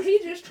 He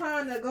just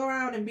trying to go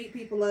around and beat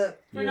people up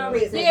for no Yeah.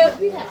 reason. Yeah.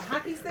 He had a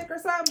hockey stick or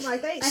something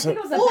like they. I think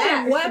it was a full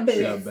bat. of weapons.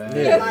 Yeah, bad.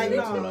 Yeah. Like,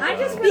 no. I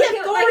just The feel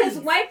like, like his authorities.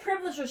 white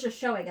privilege was just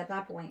showing at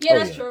that point. Yeah, Oh,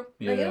 that's yeah. true.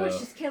 Yeah. Like it was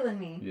just killing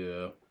me.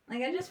 Yeah.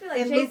 Like I just feel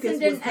like And Jason Lucas was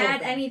didn't add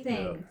helping.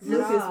 anything. at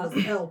Lucas all.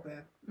 was helping.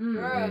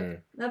 Right.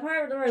 The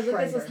part where Lucas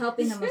was Traitor.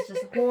 helping him was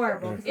just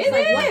horrible. It It's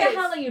like, what is. the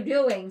hell are you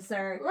doing,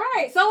 sir?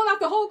 Right. Selling out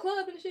the whole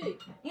club and shit.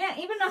 Yeah,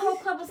 even the whole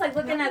club was like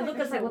looking at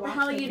Lucas like, what the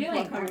hell are you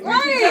doing? Right.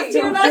 That's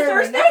your last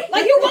Thursday?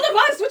 Like you one of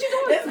us. What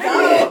you doing?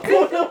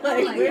 Oh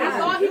my I God.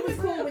 thought he was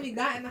cool when he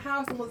got in the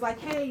house and was like,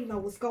 "Hey, you know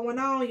what's going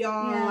on,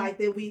 y'all? Yeah. Like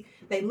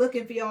they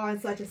looking for y'all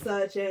and such," and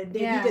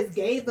then Yeah. he just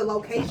gave the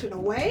location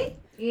away.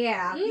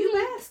 Yeah. You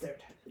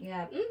bastard!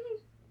 Yeah.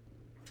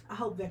 I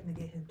hope Vecna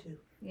get him too.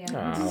 Yeah.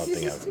 I don't think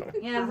I know.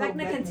 Yeah, I hope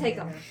Vecna can take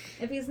get him.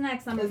 If he's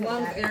next, I'm As okay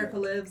long with as that. Erica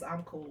lives,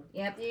 I'm cool.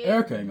 Yep. Yeah.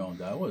 Erica ain't gonna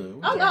die. What?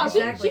 Oh no,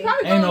 Exactly. she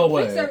probably Ain't gonna no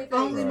fix way. everything.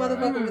 Only Right.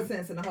 motherfucker with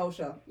sense in the whole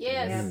show.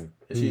 Yes.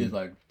 Yeah. She is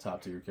like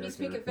top tier character. He's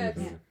speaking facts.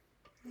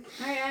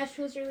 All right, Ash,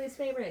 who's your least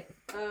favorite?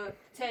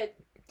 Ted.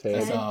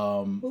 That's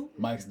Ted.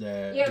 Mike's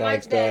dad. Yeah, Mike's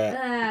Mike's dad.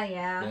 dad.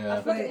 Yeah. Yeah.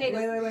 I fucking hate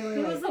him.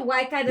 He was Wait. the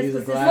white guy that's He's a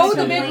consistently glass Both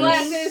the big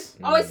Glasses. glasses,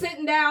 always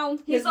sitting down.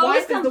 He's His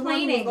always wife is the one who was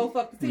complaining. gonna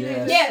fuck the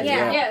teenager. Yes. Yes,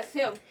 Yeah. yes,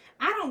 him.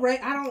 I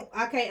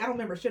don't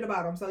remember shit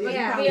about him. So yeah,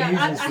 Yeah. he Yeah, probably-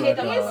 I just hate like,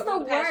 them. He's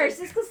the Passion. worst.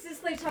 He's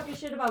consistently talking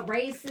shit about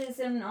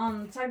racism,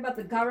 talking about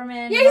the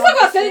government. Yeah, and he's all talking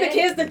about this sending the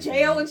shit. kids to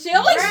jail and shit.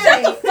 I'm like, Right.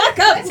 shut the fuck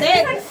up, He's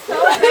Ted. like so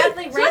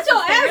badly racist. Shut your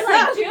that you're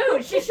ass like, up.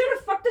 dude, she should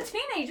have fucked a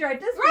teenager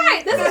at this Right,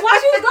 point. this is why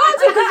she was going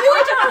to.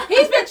 Because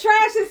he's been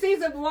trash since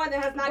season 1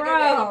 and has not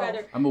gotten Bro. any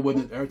better. I'm a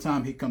witness every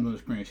time he comes on the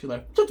screen. She's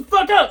like, "Shut the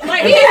fuck up!"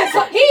 Like he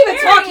even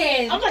talking.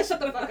 Period. I'm like, shut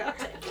the fuck up.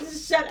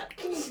 Just shut up.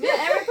 Yeah,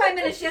 every 5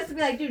 minutes she has to be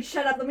like, dude,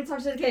 shut up, let me talk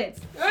to the kids.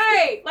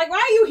 Right. Like, why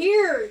are you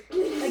here?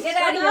 Like, get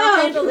out of Shut here, I'll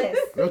up. handle this.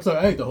 Real talk,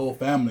 I hate the whole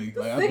family.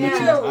 Like I, Sick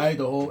literally- of you. I hate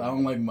the whole. I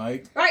don't like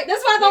Mike. Right.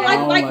 That's why I don't Yeah. like I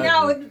don't Mike like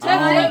now. it. Ted's I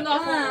don't holding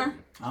off on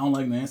him. I don't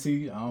like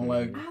Nancy. I don't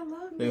like I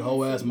love their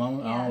whole ass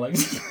mama. I don't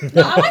like.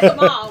 No, I like the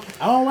mom.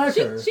 I don't like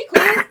She her.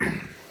 cool.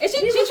 And she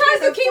tries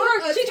to the keep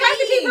fuck her a she tries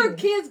to keep her teen.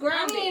 kids I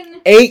grounded.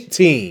 mean,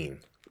 18.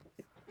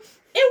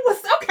 it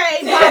was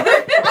okay,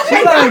 Barbara.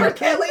 She like,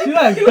 Kelly. she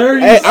like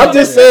 30. Hey, I'm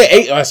just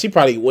something. saying, she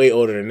probably way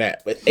older than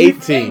that, but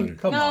 18.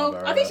 Come No, on,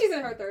 bro. I think she's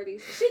in her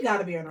 30s. She got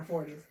to be in her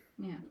 40s.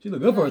 She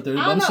look good for her 30. I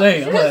But don't I'm know.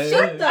 saying, I'm Because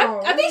like, she-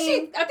 though. I think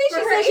she for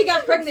her said she age, got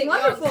she pregnant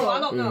looks young, so wonderful. I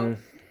don't know. Mhm.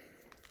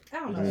 I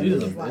don't know. She's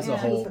It a- was like, it's a yeah,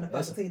 whole- he was finna fuck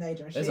that's- a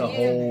teenager. and that's she a ain't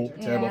whole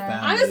teenager. terrible Yeah.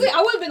 family. Honestly,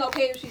 I would have been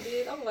okay if she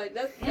did. I'm like,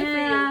 that's good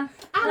yeah.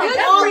 I Like, like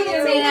good all for the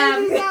you.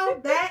 teenagers though.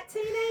 That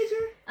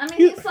teenagofer. I mean,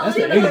 he's That's solid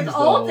the enough, 80s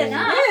old though.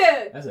 enough. for you.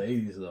 Yeah. That's the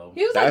 80s though.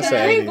 He was like That's the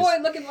the dream 80s.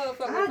 boy looking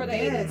motherfucker I for the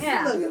guess. 80s.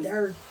 Yeah. He looked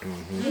dirty.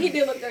 He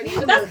did look dirty.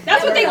 But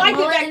that's what they Yeah, liked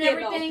mullet back and then,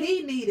 though. everything.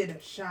 He needed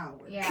a shower.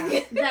 Yeah,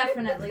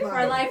 definitely. For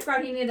a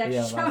lifeguard, he needed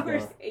extra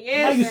showers. I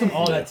Yes. used him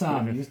all that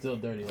time and you're still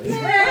dirty. Like,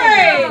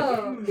 Right.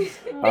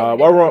 Oh.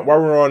 While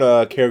we're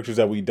on characters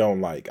that we don't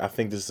like, I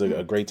think this is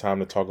a great time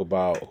to talk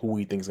about who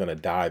we think is gonna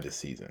die this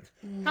season.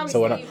 Tommy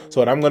So Steve.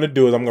 what I'm gonna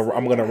do is I'm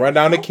gonna run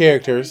down the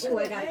characters. Ooh,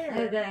 I got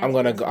it. I'm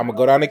gonna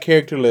go down the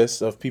character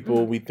list of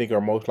people we think are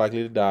most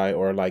likely to die,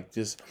 or like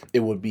just it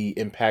would be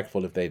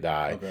impactful if they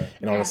die. Okay.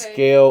 And on a Okay.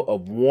 scale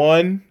of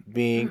 1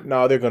 being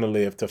no, they're gonna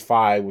live, to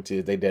 5, which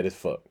is they dead as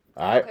fuck.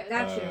 All right, Okay.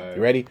 Got you.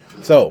 you ready?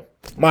 So,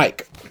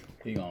 Mike.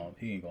 He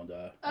ain't gonna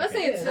die. I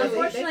say it's Yeah. two.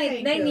 Unfortunately, They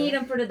they can't need kill.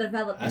 him for the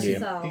development. I see.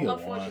 So He a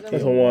Unfortunately.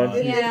 That's a one.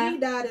 If Yeah. he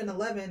died in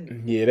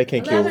 11, Yeah, they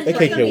can't kill. 11's They just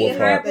can't gonna kill be Wolf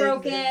Hart.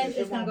 heartbroken. It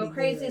She's gonna won't go be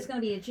crazy. good. It's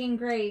gonna be a Jean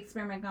Grey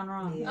experiment gone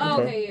wrong. Yeah.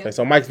 Oh, okay, yeah. Okay,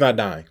 so Mike's not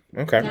dying.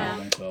 Okay. I Yeah. don't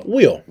think so.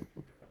 Will.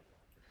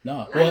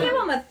 No. I give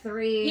Well, him a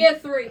 3. Yeah,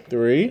 3.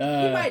 3. he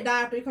might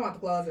die after he come out the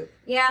closet.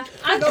 Yeah.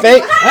 I go.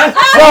 Thank.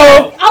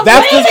 So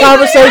that's this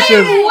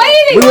conversation.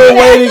 waiting We were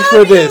waiting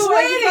for this.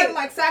 Waiting.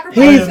 Like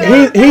He's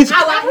sacrifice. he's.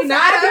 I like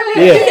not.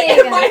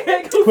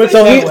 Yeah. quick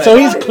So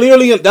he's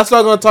clearly. That's what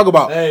I'm gonna talk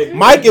about. Hey,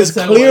 Mike is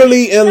good segue.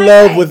 clearly in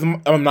love with.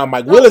 I'm not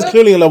Mike. Will is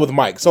clearly in love with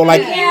Mike. So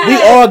like Yeah.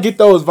 we all get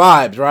those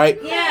vibes, right?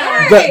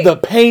 Yeah. The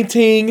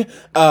painting,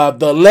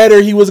 the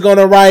letter he was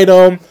gonna write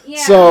him. Yeah.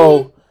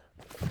 So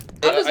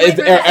I'm just are waiting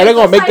for that. they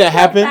gonna make I that feel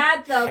happen?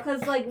 Bad though,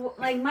 because like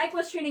Mike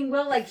was treating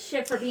Will like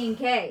shit for being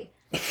gay.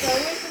 So it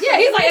was just Yeah,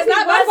 he's like, it's if he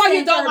not my fault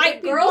you wasn't, don't or like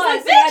if he girls like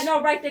was, he had this.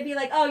 no right to be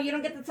like, oh, you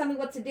don't get to tell me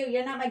what to do.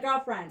 You're not my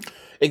girlfriend.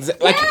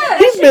 Exactly. Like Yeah,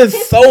 he's that been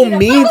shit so pissed me the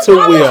mean fuck to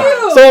off. Will.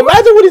 you. So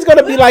imagine what he's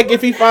gonna be like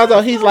if he finds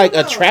out he's like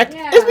attracted.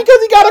 Yeah. It's because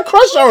he got a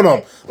crush on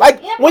him. Like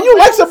Yeah, when but you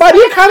like Will's somebody,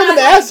 you're kind of an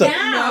not asshole.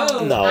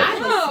 down. No.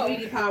 I'm No. a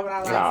sweetie pie when I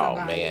like Oh,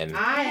 somebody. man.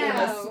 I am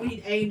Yeah. a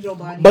sweet angel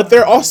bunny. But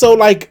they're also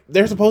like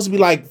they're supposed to be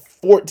like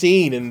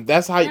 14, and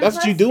that's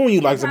what you do when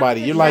you like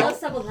somebody. You're like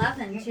jealous of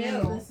 11 too.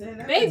 Listen,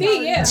 that's Maybe, what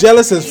I'm yeah.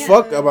 jealous as Yeah.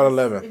 fuck about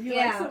 11. If you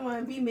Yeah. like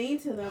someone, be mean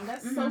to them.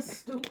 That's so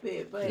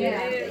stupid, but Yeah.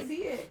 they see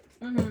it.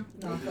 Mm-hmm.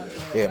 No, fuck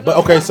that. Yeah, but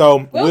okay,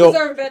 so Will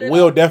deserve better,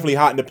 Will though. definitely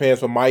hot in the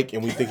pants for Mike,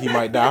 and we think he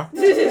might die.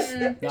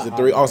 Is it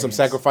 3 on some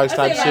sacrifice I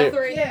type say shit? about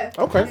 3. Yeah.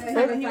 Okay.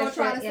 Yeah, he was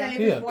trying to Yeah. say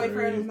Yeah. his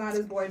boyfriend was not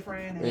his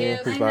boyfriend. And Yeah, Yeah.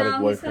 he's I not his know, he's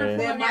gonna boyfriend.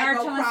 pull Then an Mike Naruto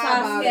gonna and cry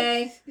about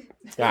Sasuke.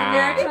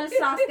 Ah. Naruto and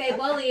Sasuke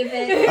will leave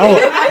it.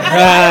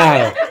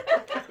 Oh.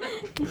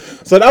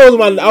 So that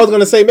was I was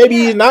gonna say maybe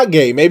he's not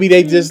gay. Maybe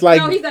they just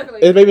like No, he's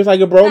definitely. maybe it's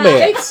like a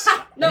bromance.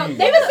 No, they've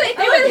been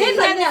hinting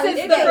at Yeah, it since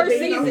it the could first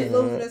You know, season. he's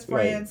losing his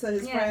Right. friend to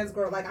his Yeah. friend's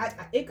girl. Like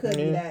it could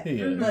be that, but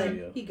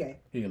he gay.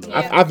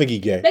 Yeah. I think he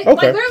gay. They, Okay.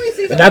 Like, literally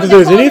season And not that one,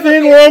 there's they called him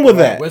anything a wrong with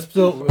that. We're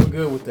still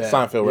good with that.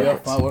 Seinfeld Yeah,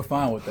 reference. we're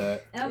fine with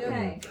that.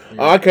 Okay.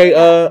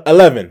 Okay,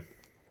 11.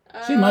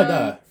 She might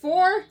die.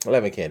 4.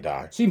 11 can't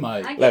die. She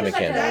might. I Eleven give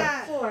like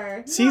can't a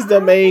 4. She's the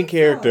main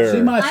character.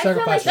 She might I feel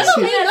like sacrifice she-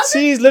 herself.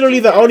 She's literally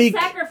She's the gonna only.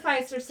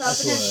 sacrifice herself. And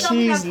then That's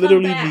somehow She's come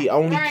literally back. the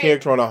only Right.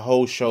 character on a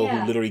whole show Yeah.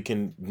 who literally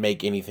can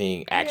make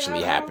anything actually I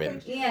don't happen.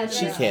 think Yeah,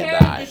 She she's can't carried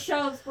die. the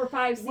shows for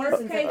 5 Worst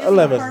seasons. case, at she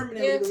 11.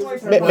 permanently Yeah, loses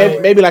towards her the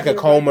mind. Maybe like a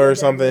coma or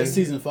something. It's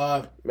season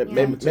 5.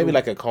 Maybe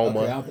like a coma.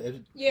 Okay, I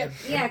don't- Yeah.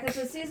 Yeah, because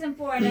it's season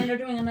 4, and then they're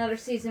doing another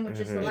season, which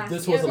is the Mhm. last.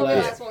 This season. was the Yeah,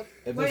 last. one.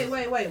 if this-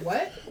 Wait,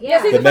 what? Yeah,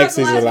 The season next five's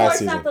season is last It's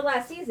season. not the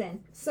last season.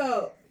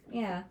 So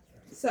Yeah,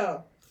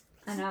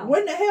 I know.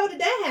 when the hell did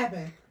that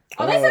happen?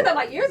 Oh, they said that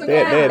like years ago.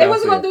 They They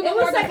wasn't gonna do It no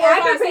was more than like 4 or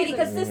 5 aggravating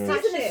because seasons. this Mhm.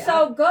 season Shit, is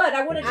so good.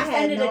 I would have I just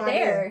had ended no it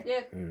there. Yeah.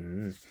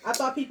 Mhm. I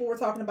thought people were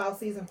talking about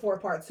season 4,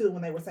 part 2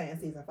 when they were saying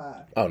season 5.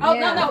 Oh Oh no.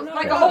 Yeah. no,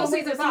 like a No, whole I'm season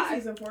waiting for 5.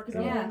 Season 4 'cause I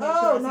Yeah. wanna make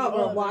Oh sure I see no, all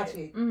bro, of watch it.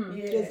 it.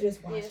 Mhm. Yeah.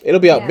 Just watch Yeah. it. It'll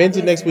be out Yeah. binging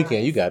Yeah. next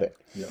weekend. You got it.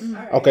 Mhm.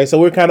 Alright. Okay, so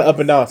we're kind of up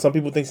and down. Some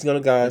people think she's gonna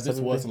die. If Some this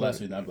people was the think- last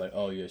season, I'd be like,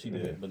 oh yeah, she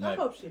did. But I like,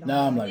 hope she don't.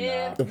 now I'm like,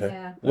 Yeah. nah. Okay.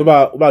 Yeah. What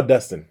about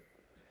Dustin?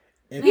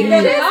 If He he-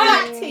 better just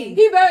not. got tea.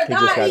 He better He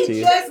just got not. tea.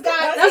 He just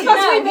got That's tea.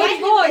 supposed to be No,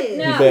 Baby Boy.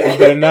 No. You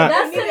better not.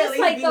 Dustin is Immediately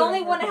like be the only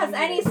like, one that has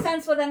fucking any idiot.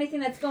 sense with anything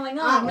that's going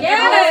on. Like,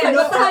 Yes. like,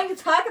 what the hell are you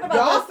talking about,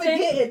 Y'all Dustin?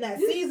 forgetting that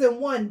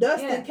season 1,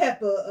 Dustin Yeah.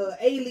 kept a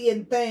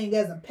alien thing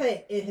as a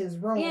pet in his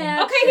room.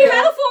 Yeah. Okay, he had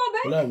a fall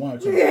Well, back. that one or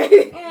two. Yeah.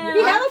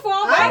 He had a fall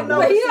I back, don't know but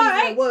what he season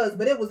alright. it was,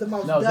 but it was the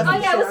most No, Dustin Oh,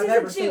 yeah, shit it was I've season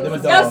ever 2. seen. Them That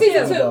was dogs, season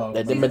them 2. dogs.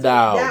 Let them That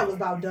down. was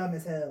about dumb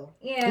as hell.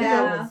 That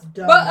Yeah. was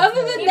dumb. But as other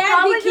hell. than He that,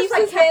 probably he keeps just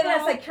like his kept head it as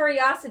on. like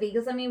curiosity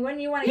because I mean when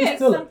you want to He's get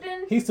still,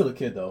 something he's still a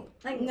kid though.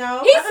 like No,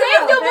 He I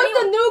saved know, him with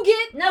but the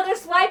nougat. no,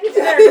 there's white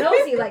people that are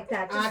nosy like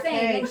that. Just I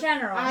saying in can't.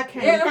 general. I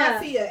can't. Yeah. If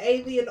I see an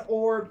alien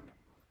orb,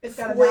 It's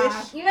gotta squish.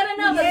 die. You gotta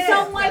know that Yes,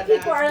 some white but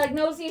people are like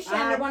nosy as shit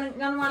and they're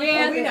gonna want to.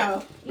 Yeah. We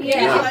know.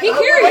 Yeah. He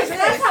curious.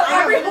 That's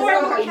how every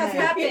horror movie has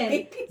Yeah.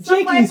 happened.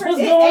 Some white Jinkies, what's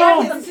person going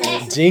on? ate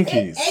some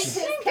Jinkies.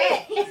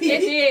 It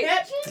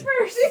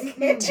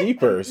did.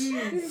 Jeepers.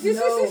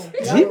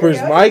 No.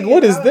 Jeepers, No. Mike,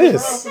 what is That was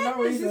this? wrong for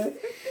no reason.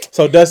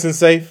 So Dustin's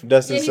safe.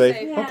 Dustin's Yeah, he's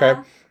safe. safe. Okay.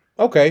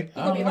 Okay.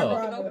 I don't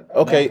know.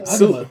 Okay. I give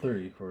So him a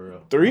 3 for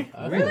real. 3?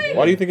 I think- Really?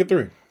 Why do you think a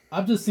 3?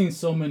 I've just seen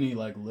so many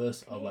like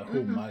lists of like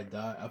who might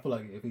die. I feel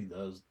like if he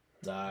does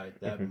die,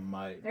 that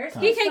might. There's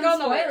kinda- He can't some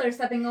go nowhere. spoilers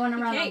that have been going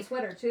He around on can't.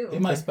 Twitter too.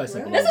 It might spice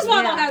up. a This This little is why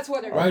I bit. don't have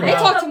Twitter. Right They now.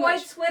 talk too Avoid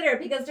much. Twitter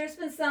because there's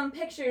been some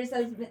pictures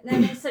that have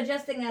been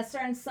suggesting that a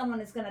certain someone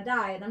is gonna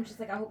die, and I'm just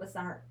like, I hope it's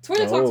not her.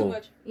 Twitter talk Oh. too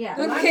much. Yeah.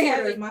 Good. My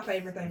Twitter is my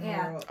favorite thing in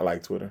Yeah. the world. I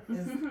like Twitter.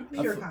 It's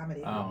pure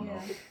comedy. I don't know.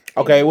 Yeah.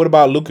 Okay, what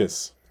about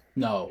Lucas?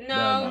 No. No. better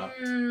not.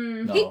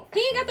 Mm. No. He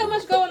ain't got that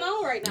much going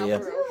on right now. Yeah.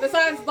 For real.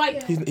 Besides,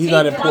 like, He's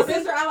not My important.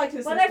 sister, I like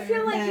his But sister. I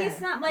feel like Nah.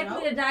 he's not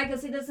likely to die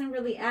because he doesn't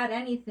really add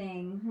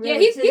anything. yeah,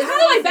 Really he's to kind this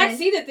of like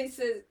season.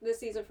 backseated this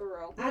season for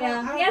real. I don't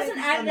Yeah, he think hasn't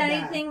he's added gonna die.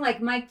 anything like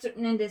Mike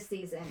in this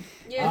season.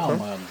 Yeah. I don't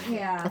mind.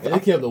 Yeah. They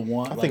killed the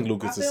one. I think I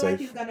Lucas is feel like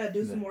safe. he's gonna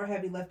do some more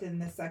heavy lifting in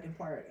this second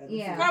part. Of the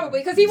Yeah. season. Probably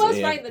because he was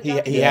Yeah. fighting the He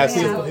Joker. has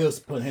Yeah. to. He'll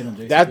put hands on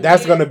Jason.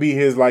 That's Yeah. gonna be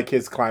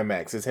his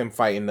climax. Is him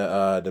fighting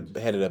the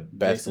head of the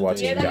basketball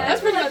Jason. team. Yeah, guy.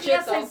 that's pretty like much he it,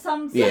 has like though.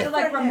 some Yeah. sort of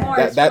like remorse.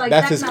 That- for, like,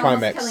 that's his Vecna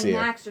climax, almost killing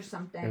yeah. Max or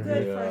something.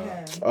 Good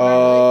Yeah. for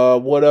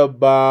him. What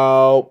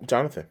about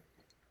Jonathan?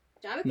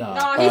 Jonathan? No.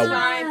 No, he's Uh,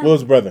 fine.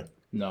 Will's brother,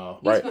 No.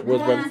 right? fine.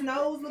 Will's brother. His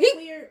nose looks He-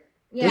 weird.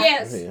 Yeah.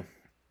 Yes. Yeah.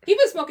 He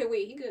been smoking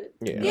weed. He good.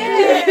 Yeah.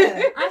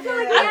 Yeah. I feel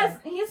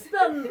like he's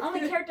the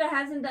only character that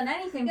hasn't done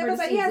anything Yeah, for but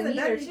the he hasn't season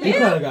done either. anything. He Too.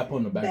 kind of got put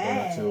in the back burner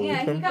Bad. too. Yeah,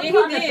 he got Yeah, put he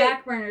on the did.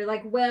 back burner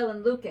like Will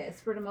and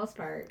Lucas for the most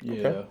part.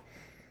 Yeah. Okay.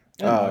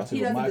 And Mike He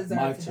too. doesn't Mike, deserve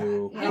Mike to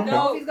too. die. I I don't know.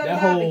 know if he's gonna That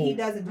die, but whole- he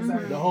doesn't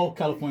deserve The it. whole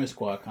California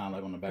squad kind of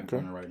like on the back Okay.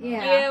 burner right now.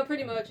 Yeah. Yeah,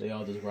 pretty much. They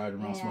all just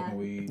riding around Yeah. smoking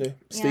weed. Yeah. Yeah,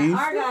 Steve.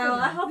 Argyle.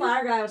 I hope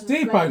Argyle. just,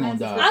 Steve like, probably gonna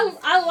ends die. his life.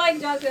 I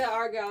like Jonathan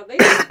Argyle. They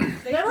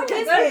They're like cool.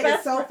 His They're head is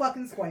best so friends.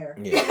 fucking square.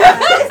 Yeah. He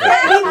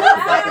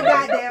looks like a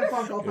goddamn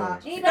Funko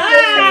Pop. He does.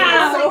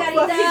 Ah! Oh so my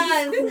God, he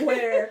fucking does.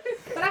 square.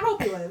 But I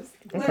hope he lives.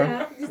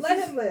 Okay.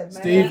 Let him live, man.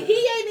 Steve- He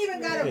ain't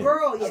even got a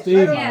girl yet. Steve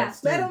let, him, might.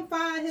 let him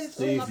find his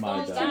Steve my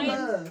might phone's die. dying.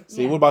 love.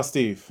 See, what about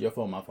Steve? Your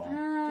phone, my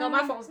phone. No,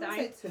 my phone's I'll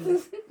dying. say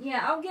 2.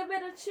 Yeah, I'll give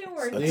it a 2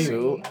 or A 3.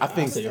 2. I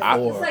think. say I-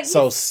 4. Like,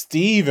 so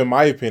Steve, in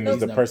my opinion, is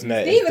the No, person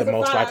that Steve is is the a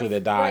most 5 likely to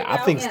die. right I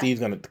now. think Yeah. Steve's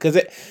gonna, because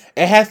it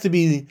has to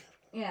be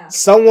Yeah.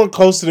 someone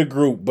close to the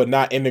group, but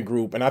not in the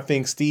group, and I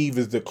think Steve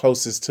is the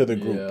closest to the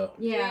group.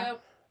 Yeah. Yeah.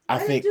 I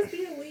Let think it just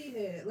be a weed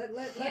head.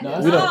 Let No,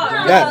 we don't.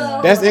 No.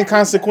 That's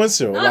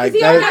inconsequential. No, Like because he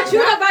that. already got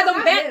chewed up by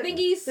them bat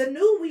thingies. the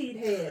new weed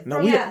head. No,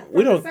 from- we Yeah. don't.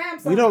 We from don't. the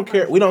Samsung We don't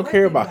care. We don't commercial.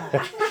 care Let about him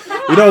him.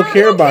 die. We don't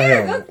care about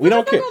care. him. We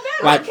don't care.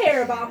 I Like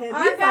care about him.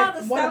 I He's got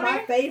like the one of my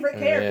stoner. favorite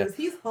Yeah. characters.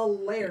 He's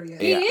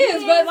hilarious. He Yeah.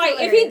 is, but like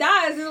if he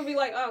dies, it'll be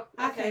like, oh,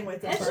 I can't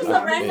wait to It's the just first a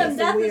time. random It's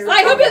death. weird.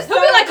 like he'll be like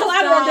Just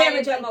collateral die.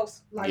 damage at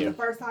most. Like Yeah. the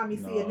first time you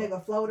see a No.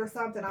 nigga float or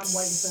something, I'm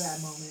waiting for that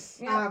moment.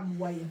 Yeah. I'm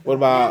waiting for What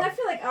that. about? And I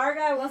feel like our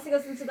guy, once he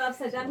goes into the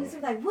upside down, he's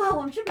like,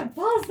 whoa, I'm tripping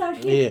balls down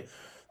here. Yeah.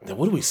 Then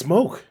what do we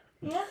smoke?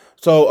 Yeah.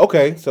 So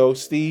okay. So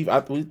Steve,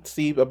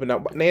 Steve up and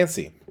down.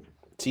 Nancy,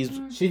 she's.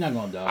 She's not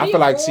gonna die. I feel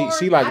like she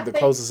I like the think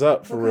closest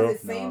up for Because real.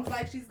 it seems No.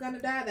 like she's gonna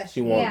die. That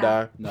She won't Yeah.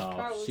 die. No,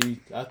 Probably.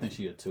 I think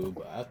she a 2,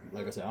 but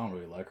like I said, I don't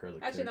really like her as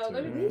a Actually, no,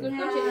 character. let me check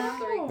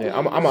 3.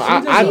 Yeah,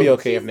 She's I'd be just-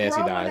 okay if She's Nancy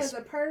growing dies. as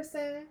a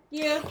person.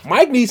 Yeah.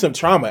 Mike needs some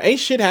trauma. Ain't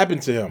shit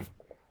happened to him.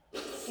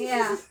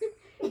 Yeah.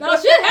 No,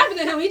 shit happened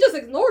to him. He just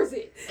ignores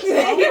it. Oh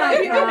my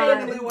He God.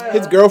 handle it well.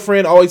 His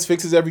girlfriend always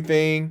fixes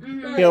everything.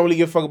 Mhm. He don't really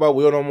give a fuck about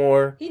Will no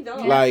more. He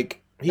don't.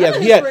 Like he That's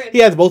has his friend. he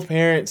has both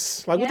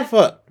parents. Like what Yeah. the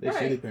fuck? They Right.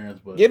 shitty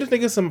parents, but Get this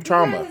nigga some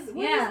trauma. What is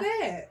Yeah.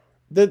 that?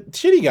 The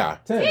shitty guy.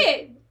 Ted.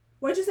 Ted.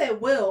 What you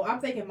said, Will? I'm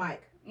thinking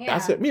Mike. Yeah. I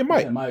said me and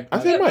Mike. Yeah, Mike. I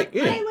said Mike.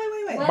 Wait, Yeah.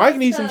 wait. Well, Mike it's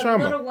needs the some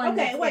trauma. little one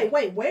Okay, that's-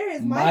 wait. Where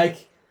is Mike?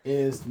 Mike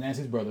is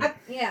Nancy's brother.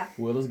 Yeah.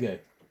 Will is gay.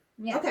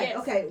 Yeah. Okay, Yes.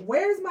 okay.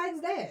 Where's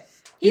Mike's dad?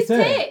 He's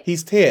Ted. Ted.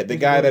 He's Ted, the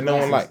guy that no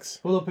one likes.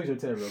 Pull up a picture of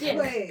Ted real quick. Yeah.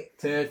 Wait.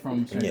 Ted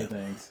from Stranger Yeah.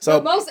 Things. The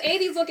So most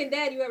 80s looking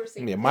dad you ever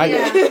seen. yeah, Mike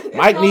Yeah.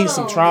 Mike needs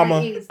some Total, trauma.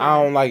 like, 80s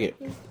I don't like it.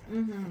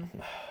 Mm-hmm.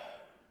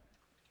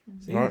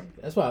 See, Right.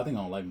 that's why I think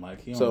I don't like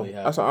Mike. He don't So really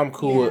have. that's why I'm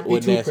cool Yeah.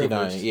 with He too Nancy dying.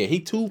 privileged. Yeah, he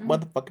too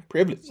motherfucking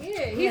privileged.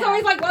 Yeah, he's Yeah.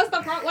 always like, what's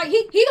the problem? Like,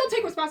 he don't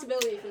take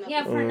responsibility for nothing.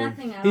 Yeah, for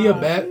nothing at He all.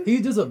 a bad.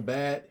 He's just a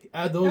bad.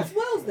 Out of those, That's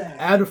Will's dad.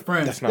 out of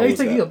friends, That's not they Will's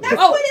think he a. dad. That's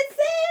Oh. what it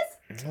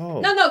says.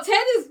 No. No, Ted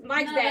is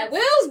Mike's No, dad. that's-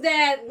 Will's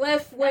dad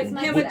left when That's him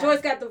Mike's and dad.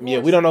 Joyce got divorced. Yeah,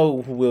 we don't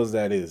know who Will's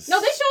dad is. No,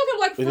 they showed him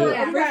like for We do. a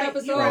Yeah. brief You're right,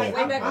 episode you're right.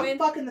 way back I'm when.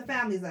 fucking the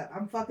families up.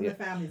 I'm fucking Yeah.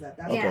 the families up.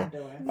 That's Okay. what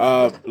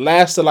I'm doing.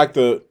 Last to like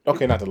the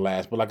not the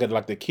last, but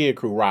like the kid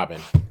crew,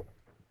 Robin.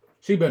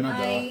 She better not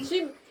die. I She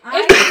feel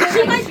she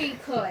like might. she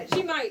could.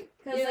 She might.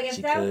 Because Yeah. like if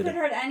She that could. could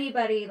hurt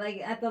anybody,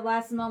 like at the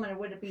last moment, it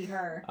would be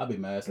her. I'll be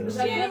mad. Because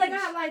at I her. feel like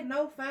got like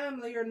no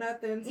family or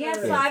nothing. Yeah,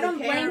 so Yeah. I don't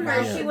blame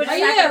her. Yeah. She would Oh,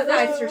 yeah, sacrifice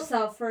that's-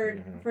 herself for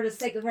Mhm. for the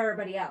sake of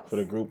everybody else. For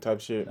the group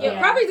type shit. Yeah, Yeah.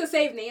 probably to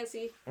save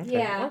Nancy. Okay.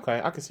 Yeah. Okay,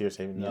 I can see her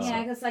saving No. this.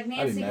 Yeah, because like I'd be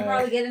Nancy could mad.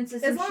 probably get into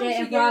some As long shit as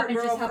she and get her Robin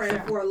just helps girlfriend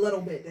her. for a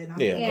little bit, then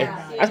I'm Yeah.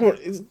 Yeah. I just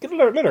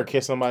want let her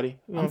kiss somebody.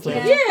 You know what I'm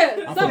I'm saying?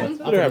 Yeah, I'm something.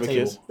 from Let her have a the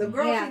kiss. table. The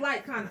girl Yeah. she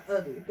like kind of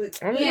ugly, but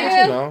I mean,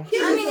 Yeah. you know.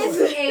 I mean, it's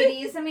the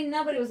 '80s. I mean,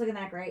 nobody was looking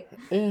that great.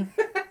 Yeah.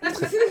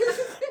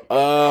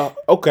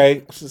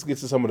 Okay, let's get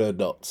to some of the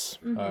adults.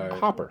 Mhm. All right.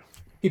 Hopper.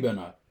 He better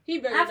not. He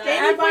better After not.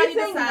 anybody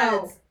everything,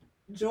 besides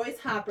Joyce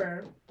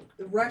Hopper,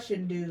 the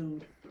Russian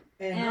dude,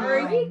 And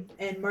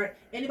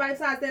anybody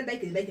besides them, they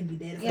can be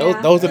dead.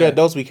 Yeah. Those are the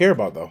adults we care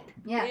about, though.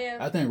 Yeah. Yeah.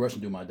 I think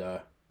Russian dude might die.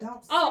 Don't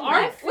Oh,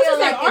 I Art. What's feel his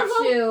name? like it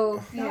Arvo?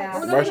 too. No.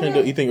 Yeah. Russian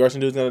dude, you think Russian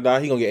dude's gonna die?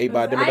 He gonna get ate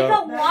by a I demon don't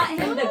dog? want him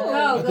to No. go.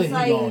 I 'cause, think he's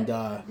like, gonna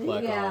die.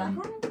 Like yeah.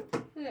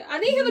 Yeah, I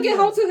need him to get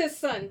home to his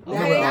son. No,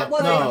 Okay. That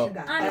was a no. Russian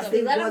guy.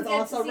 Honestly, That let him was get to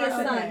also see his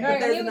Russian son. guy. Right,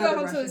 There's he would go another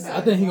home to his Russian son.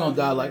 I think he gonna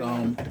die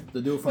like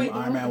the dude from Wait,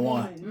 Iron Man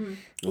 1.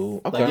 Mm.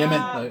 Ooh, Like okay. Yemen.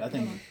 Like I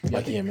think.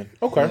 Like Yemen.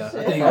 Okay. Yeah, I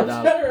think he gonna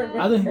die.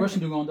 I think Russian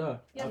dude gonna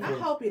die. I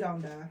hope he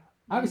don't die.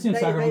 I can see him They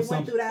sacrifice went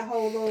something. through that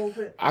whole little.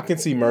 I can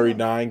see Murray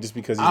dying just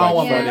because he's I don't like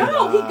want funny. Murray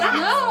No, he to got die.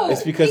 No.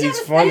 It's because He he's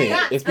gotta funny.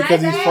 stay. It's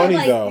because he's I funny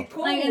like- though.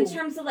 Like in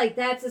terms of like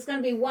that's it's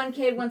gonna be one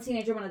kid, one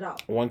teenager, one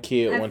adult. One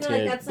kid, I one feel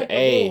like kid. that's like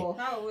Hey, the rule.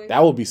 Probably.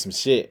 that would be some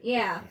shit.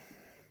 Yeah,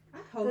 I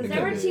hope because he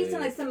they were don't. teasing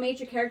like some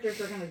major characters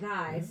were gonna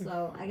die,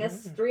 so I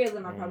guess 3 of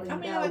them are probably I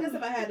gonna mean, go. I guess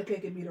if I had to pick,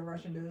 it'd be the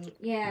Russian dude. I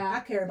Yeah,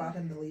 care about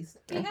him the least.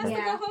 He has to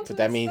Yeah. go home So to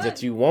that his means son.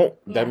 that you won't.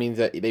 Yeah. That means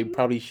that they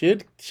probably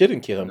shouldn't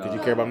kill him because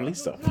you care about him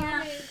least stuff.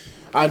 yeah.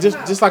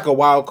 Just like a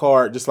wild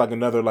card, just like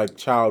another like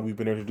child we've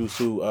been introduced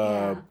to.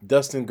 Yeah.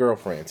 Dustin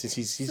girlfriend.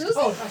 She's Susie?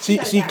 Oh, she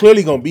gotta she die.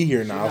 clearly gonna be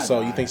here now. She's So not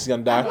you dying. think she's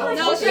gonna I die? feel like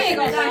No, she's she ain't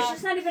not gonna gonna die. die.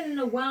 She's not even in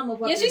the realm of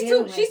what Yeah, they're she's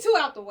dealing too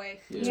with. out the way.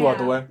 Yeah. Two out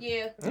the way.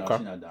 Yeah. No, Okay.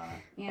 she's not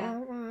dying.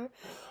 Yeah.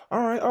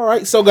 All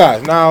right. So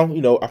guys, now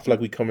I feel like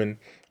we coming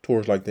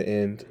towards like the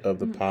end of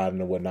the pod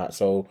and whatnot.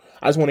 So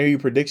I just want to hear your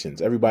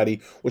predictions.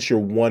 Everybody, what's your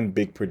one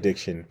big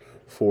prediction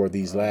for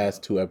these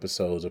last 2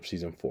 episodes of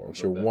season 4?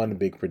 What's your one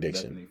big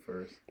prediction? Bethany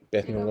first.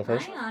 Bethany, you wanna go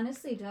first? I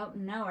honestly don't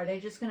know. Are they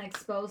just gonna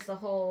expose the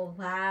whole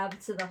lab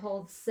to the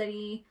whole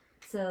city,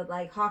 to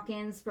like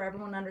Hawkins, for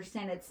everyone to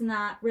understand it's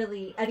not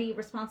really Eddie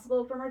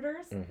responsible for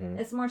murders? Mhm.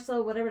 It's more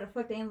so whatever the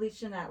fuck they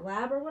unleashed in that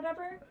lab or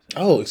whatever.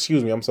 Oh,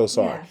 excuse me. I'm so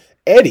sorry. Yeah.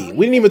 Eddie,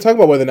 we didn't even talk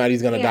about whether or not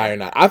he's gonna Yeah. die or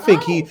not. I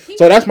think Oh, he. he-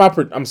 So that's my.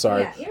 I'm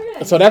sorry. Yeah, you're good.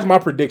 So that's my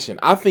prediction.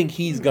 I think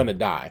he's gonna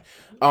die.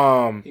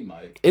 He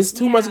might. It's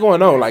too much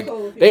going on. Like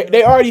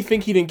they already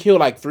think he didn't kill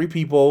like 3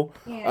 people.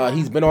 Yeah.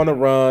 He's been on the He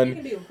run.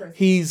 can be with Chris.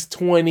 He's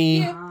 20.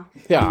 Yeah.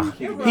 Yeah,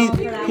 You're wrong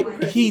for that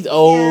one. he's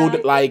old. Yeah.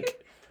 Wrong, Like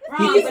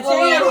He's but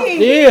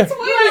old. yeah,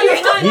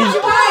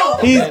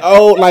 he's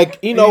old. Like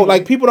He-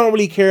 like people don't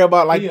really care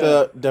about like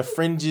Yeah. the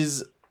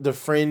fringes, the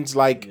fringe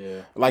like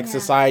Yeah.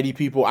 society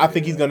people. I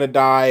think he's gonna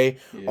die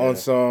Yeah. on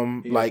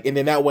some Yeah. like, and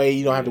then that way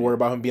you don't have to Yeah. worry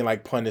about him being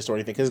like punished or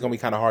anything because it's gonna be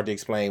kind of hard to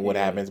explain what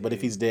Yeah. happens. But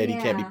if he's dead, he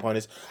can't be Yeah.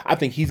 punished. I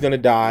think he's gonna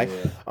die.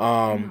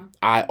 Yeah.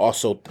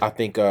 I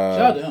think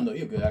Shout out to him though.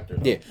 He's a good actor.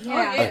 Though. yeah. Oh,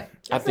 yeah.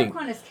 I That's think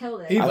what Quintus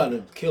killed it. He about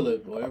to kill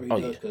it, whatever he Oh,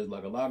 does, yeah. because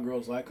like a lot of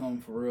girls like him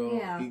for real.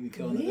 Yeah. He be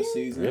killing it this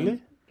season.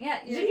 really Yeah,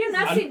 did you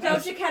not I- see I-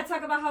 Doja Cat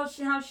talk about how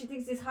she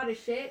thinks he's hot as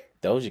shit?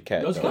 Doja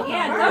Cat. Doja though. Cat.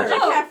 Yeah, Word. Doja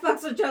Cat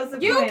fucks with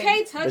Joseph. You Quinn.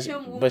 can't touch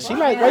him. But she What?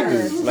 like white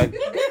dudes. Like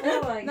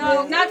Oh my No,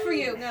 God. not for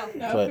you. No.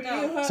 But-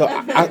 No. so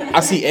I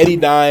see Eddie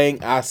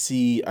dying. I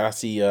see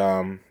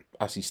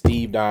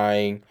Steve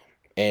dying,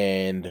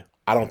 and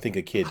I don't think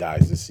a kid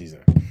dies this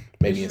season.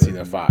 Maybe in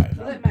season 5.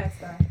 Let Max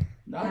die.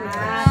 Not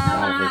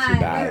Ah. I don't think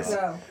she dies.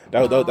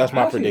 Go. That's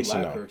my I actually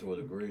prediction like though. her to a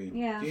degree.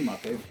 Yeah. She's my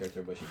favorite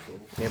character, but she's cool.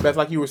 Yeah, Beth,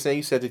 like you were saying,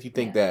 you said that you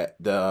think that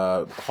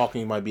the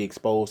Hawking might be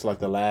exposed to like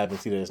the lab and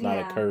see that it's not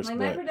a curse, Like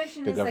my but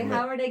prediction the is like,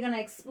 government. how are they going to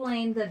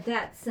explain the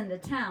deaths in the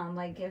town?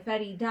 Like, if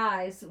Eddie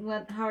dies,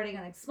 how are they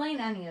going to explain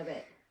any of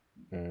it?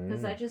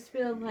 Because I just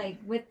feel like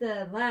with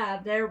the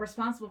lab, they're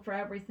responsible for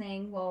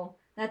everything. Well,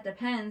 that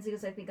depends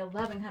because I think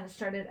 11 kind of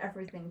started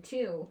everything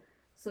too.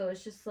 So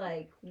it's just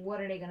like,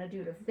 what are they going to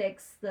do to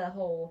fix the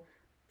whole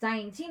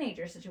dying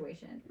teenager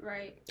situation?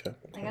 Right.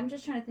 Like, I'm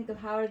just trying to think of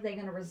how are they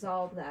going to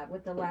resolve that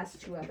with the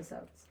last 2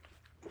 episodes.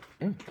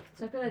 Mm.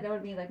 So I feel like that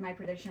would be like my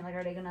prediction. Like,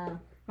 are they going to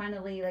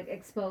finally like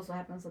expose what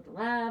happens with the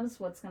labs?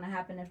 What's going to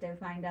happen if they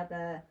find out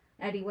that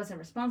Eddie wasn't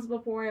responsible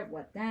for it?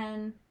 What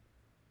then?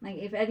 Like,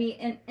 if Eddie,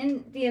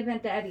 in the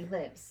event that Eddie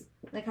lives,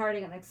 like, how are they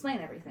going to explain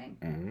everything?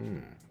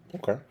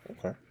 Okay.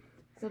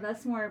 So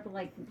that's more of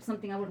like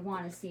something I would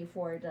want to see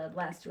for the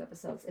last 2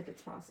 episodes, if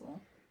it's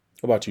possible.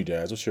 What about you,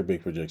 Jazz? What's your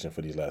big prediction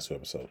for these last 2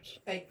 episodes?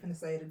 8 finna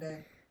say today.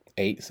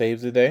 8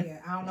 saves a day. Yeah,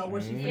 I don't know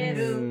what she Yes.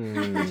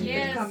 finna do. She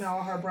Yes. finna come in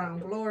all her brown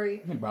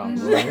glory. Brown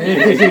She bro.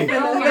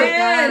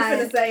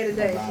 finna say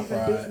today. She She finna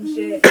finna do some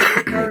shit.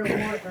 Her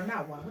and one, or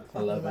not one. What the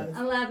fuck 11. was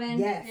 11.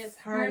 Yes,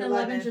 Her and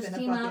 11 just finna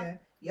team up. fucking.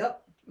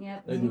 Yep,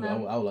 Yep. They do.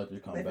 I would like to they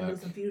come finna back. do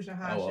some fusion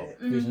high Oh, shit.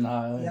 Fusion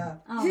High. Yeah,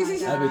 Oh my God.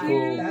 That'd be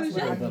cool. That's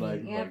what I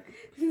But, need. Yep.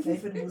 They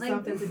finna do Like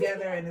something this-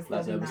 together and it's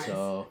last gonna be nice.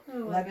 episode. Oh my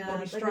 11 gonna be God.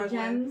 Like the struggling.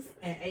 gems.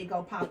 And 8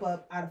 go pop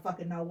up out of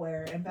fucking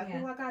nowhere and Beth,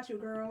 Yeah. oh, I got you,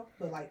 girl.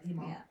 But like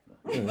emo. Yeah.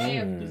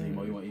 Just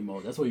emo. You want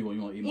emo. That's what you want.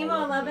 You want emo.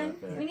 Emo 11.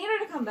 Okay. We need her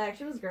to come back.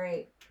 She was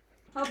great.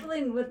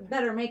 Hopefully with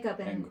better makeup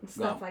and And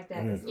stuff go. like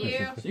that.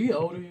 Yeah. So you get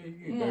older, you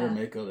get better Yeah.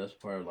 makeup. That's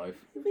part of life.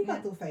 We go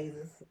through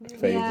phases.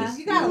 Phases.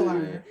 You gotta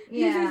learn.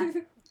 Yeah.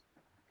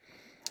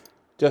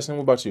 Justin,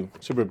 what about you?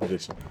 What's your big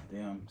prediction?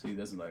 Damn. See,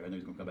 this is like I know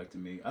he's gonna come back to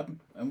me.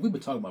 And we've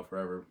been talking about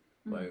forever.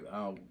 Like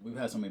we've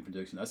had so many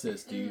predictions. I said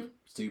Steve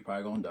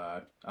probably gonna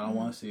die. I don't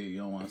want to see it. You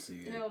don't want to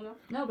see it. Hell no.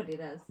 Nobody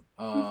does.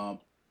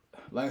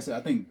 Like I said,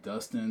 I think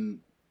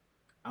Dustin.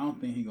 I don't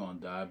think he's gonna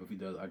die, but if he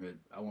does,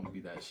 I won't be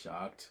that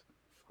shocked.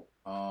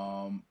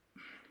 I'm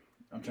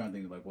trying to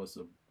think like what's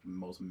the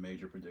most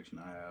major prediction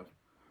I have.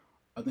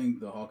 I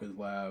think the Hawkins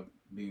lab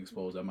being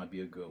exposed, that might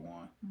be a good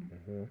one.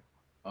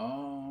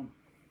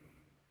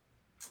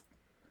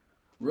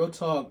 Real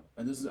talk,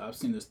 and this is I've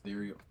seen this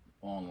theory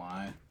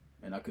online,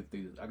 and I could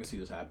see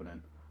this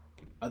happening.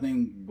 I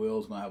think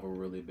Will's gonna have a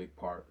really big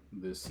part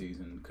this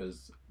season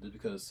because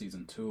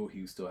season 2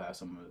 he still has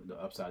some of the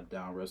upside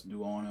down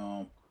residue on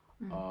him.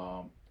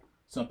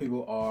 Some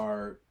people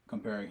are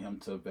comparing him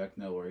to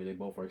Vecna, where they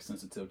both are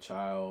sensitive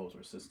childs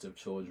or sensitive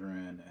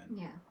children, and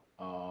Yeah.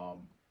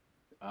 Will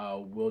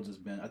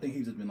I think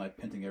he's just been like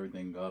penting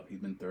everything up. He's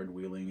been third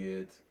wheeling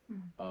it.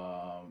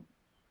 I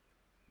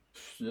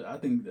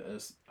think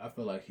I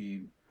feel like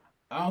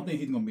I don't think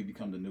he's gonna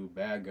become the new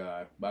bad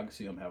guy, but I can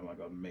see him having like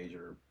a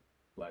major,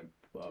 like.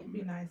 It'd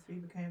be nice if he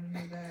became a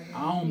new bad guy.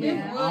 I don't Yeah.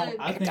 mean.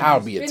 I think That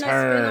would be a It's been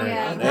turn. nice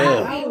Yeah. spin-off. That Yeah.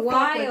 would be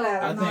wild.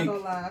 I'm not think-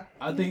 gonna lie.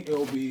 I think it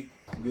will be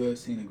good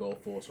seeing it go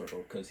full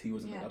circle because he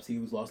was Yeah. he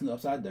was lost in the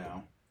upside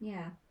down.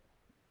 Yeah.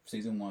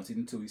 Season 1,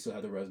 season 2, he still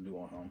had the residue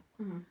on him.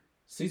 Mhm.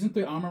 Season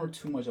 3, I don't remember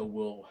too much of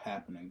Will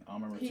happening. I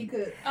don't remember. He too,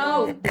 could.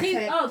 Oh, detect- he- to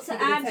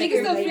add- he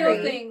can still Maybe.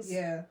 feel things.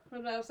 Yeah,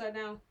 From the upside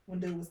down. when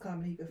dude was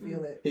coming, he could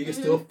feel it. He can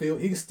still feel.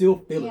 He can still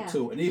feel Yeah. it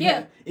too. And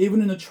Yeah.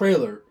 even in the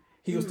trailer,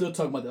 he was still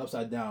talking about the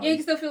upside down. Yeah, you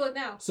can still feel it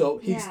now. So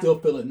he Yeah. still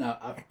feel it now.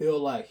 I feel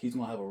like he's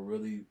gonna have a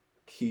really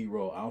key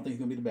role. I don't think he's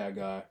gonna be the bad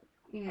guy.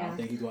 I Yeah. don't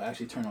think he's gonna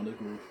actually turn on this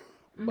group.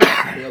 But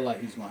I feel like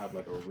he's gonna have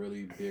like a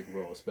really big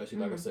role, especially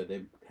like I said,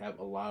 they have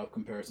a lot of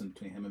comparison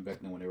between him and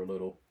Vecna when they were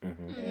little,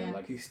 and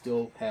like he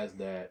still has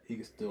that.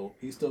 He's still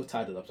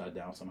tied to the upside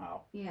down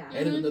somehow. Yeah.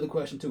 And there's another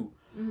question too: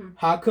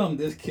 how come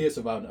this kid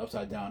survived the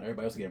upside down?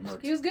 Everybody else getting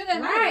murked. He was good at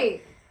night.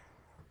 Right.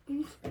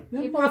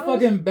 Them He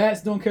probably- motherfucking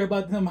bats don't care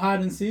about them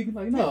hide and seek.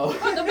 Like no.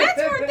 But the bats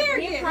weren't there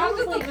He yet.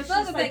 probably It was was just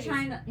just the like Vegas.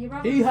 trying to. He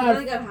probably He was a had-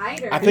 really good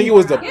hider. I think it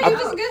was the. Yeah, he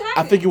was just a good I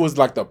hider. think it was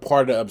like the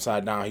part of the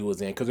upside down he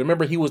was in, because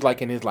remember he was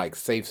like in his like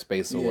safe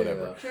space or Yeah.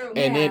 whatever. True.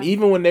 And then Yeah.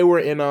 even when they were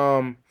in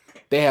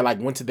they had like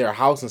went to their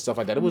house and stuff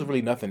like that. It was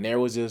really nothing there. It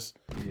was just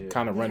Yeah.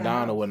 kind of run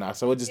down or whatnot.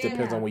 So it just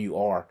depends Yeah. on where you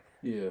are.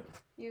 Yeah.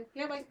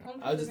 Yeah, like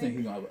I just think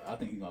he's gonna. I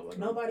think he's gonna. Like,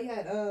 Nobody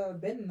had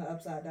been in the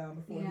upside down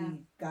before Yeah. he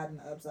got in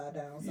the upside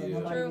down, so Yeah.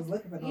 nobody True. was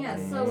looking for nobody.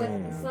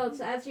 Yeah, so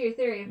to answer your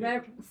theory,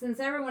 since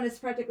everyone is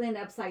practically in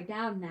the upside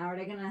down now, are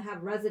they gonna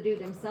have residue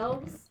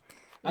themselves?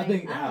 I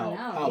think I don't know.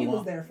 how He long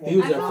was there for he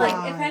was I there feel for.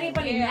 like if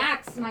anybody, Yeah.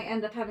 Max might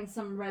end up having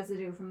some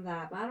residue from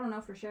that, but I don't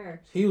know for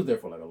sure. He was there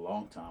for like a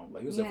long time.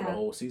 Like he was there for the Yeah.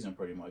 whole season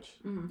pretty much.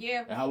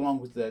 Yeah, And how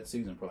long was that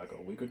season? For like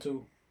a week or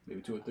two,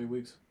 maybe 2 or 3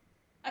 weeks.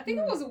 I think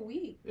it was a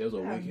week. It was a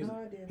I have week. He was- no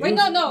idea. Wait,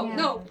 was-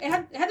 no. It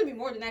had to be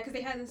more than that because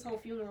they had this whole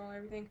funeral and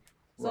everything.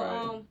 So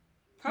Right.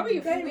 probably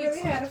a few They weeks. really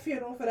had a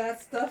funeral for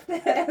that stuff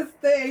ass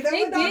thing.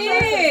 They was not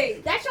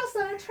did. That's your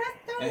son, Tristan.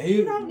 And he-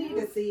 You don't need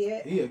to see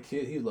it. He a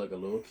kid. He was like a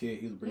little kid.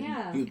 He was breathing.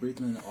 Yeah. He was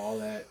breathing in all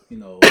that. You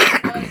know. All that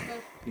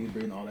stuff. He was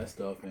breathing all that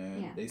stuff,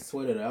 and Yeah. they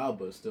sweated it out,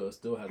 but still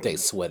had. They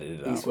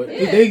sweated it He out. sweat.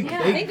 Yeah. They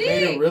Yeah, they they made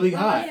it did. really Oh,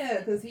 hot. yeah,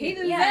 because He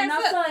did. Yeah, and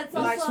That's also it's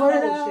Like, also Sweat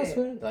it whole out. shit.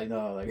 Sweat it. Like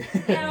no, like.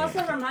 yeah, it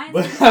also reminds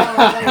But- me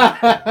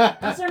how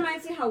also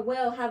reminds me how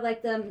Will had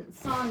like the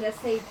song that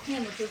saved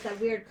him, which was that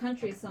weird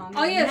country song.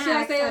 Oh, and yeah, Should I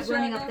Max Stay or had Should I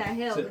running Go? up that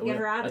hill to Shit, get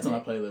her out That's of on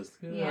it. my playlist.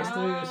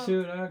 Yeah.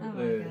 Shoot, Oh my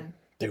god.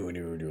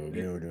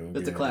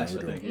 It's a clash,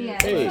 I think. Yeah,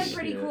 Hey. it's like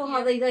pretty Yeah. cool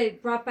how they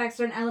brought back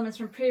certain elements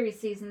from previous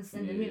seasons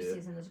in the new Yeah.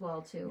 season as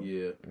well too.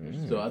 Yeah.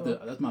 Mm. So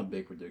that's my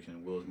big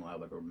prediction. Will's gonna have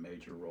like a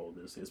major role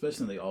this year, especially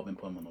since they all been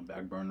putting him on the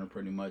back burner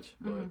pretty much.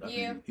 But I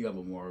Yeah. think he got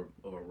more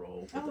of a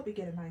role. I hope he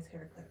get a nice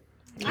haircut.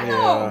 I Yeah.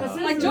 know.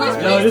 This Like is Joyce,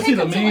 nice. Yo, please this take is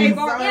him a to meme. a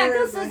bar. Yeah,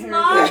 because My his haircut.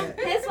 mom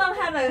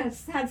had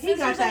He scissors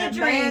got in a that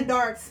dream. man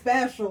dark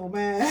special,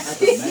 man.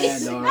 That's a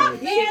man, dog.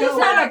 She just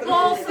had a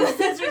bowl of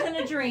scissors in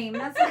a dream.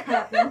 That's what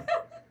happened.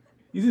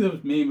 You see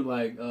those meme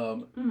like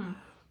Mhm.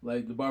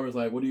 like the barber's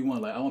like, what do you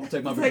want? Like I want to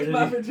protect my Take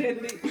my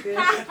virginity. virginity.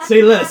 Yeah.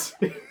 Say less.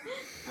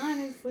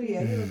 Honestly.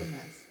 Yeah, he was a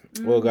mess.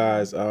 Well,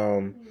 guys,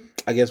 I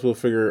guess we'll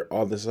figure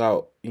all this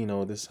out.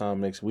 This time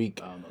next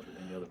week. I don't know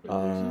any other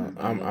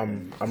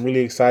predictions. I'm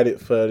really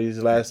excited for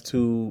these last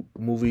two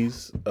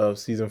movies of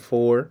season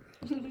 4.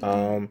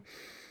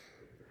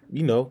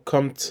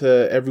 Come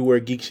to everywhere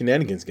Geek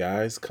Shenanigans,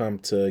 guys. Come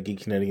to Geek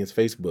Shenanigans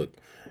Facebook,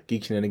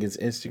 Geek Shenanigans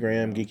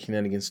Instagram, Geek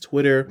Shenanigans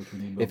Twitter.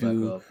 If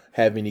you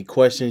have any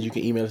questions, you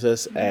can email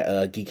us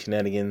at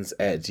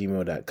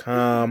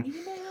geekshenanigans@gmail.com.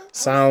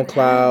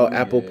 SoundCloud,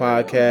 Apple Yeah.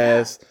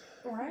 Podcasts.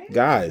 Right?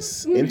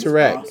 Guys,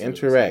 interact.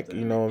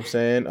 You know what I'm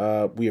saying?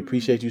 We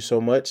appreciate you so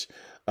much.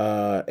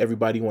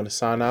 Everybody want to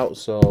sign out,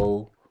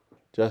 so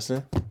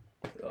Justin.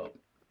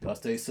 Y'all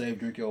stay safe,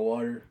 drink your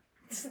water,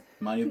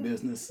 mind your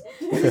business.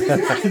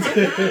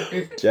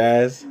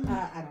 Jazz,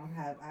 I don't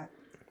have.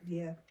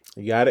 Yeah.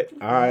 you got it?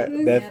 All right,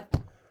 Beth. Yep.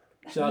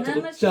 Shout Not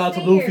out much to to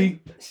say Luffy.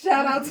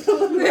 Shout out to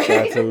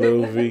Shout out to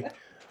Luffy.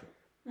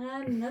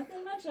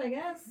 Nothing much, I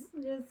guess.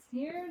 Just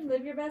here,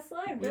 live your best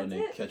life. We don't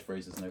That's need it.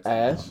 catchphrases next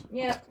Ash. time.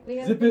 Yep, we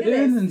gotta Zip think it of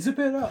in this. and zip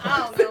it out.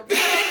 I don't know.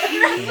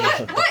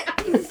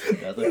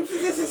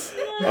 That's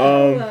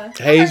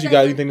it. Hayes, you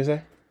got anything to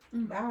say?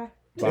 Bye.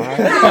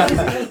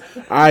 Bye.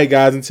 All right,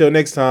 guys. Until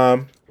next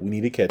time, we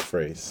need a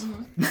catchphrase.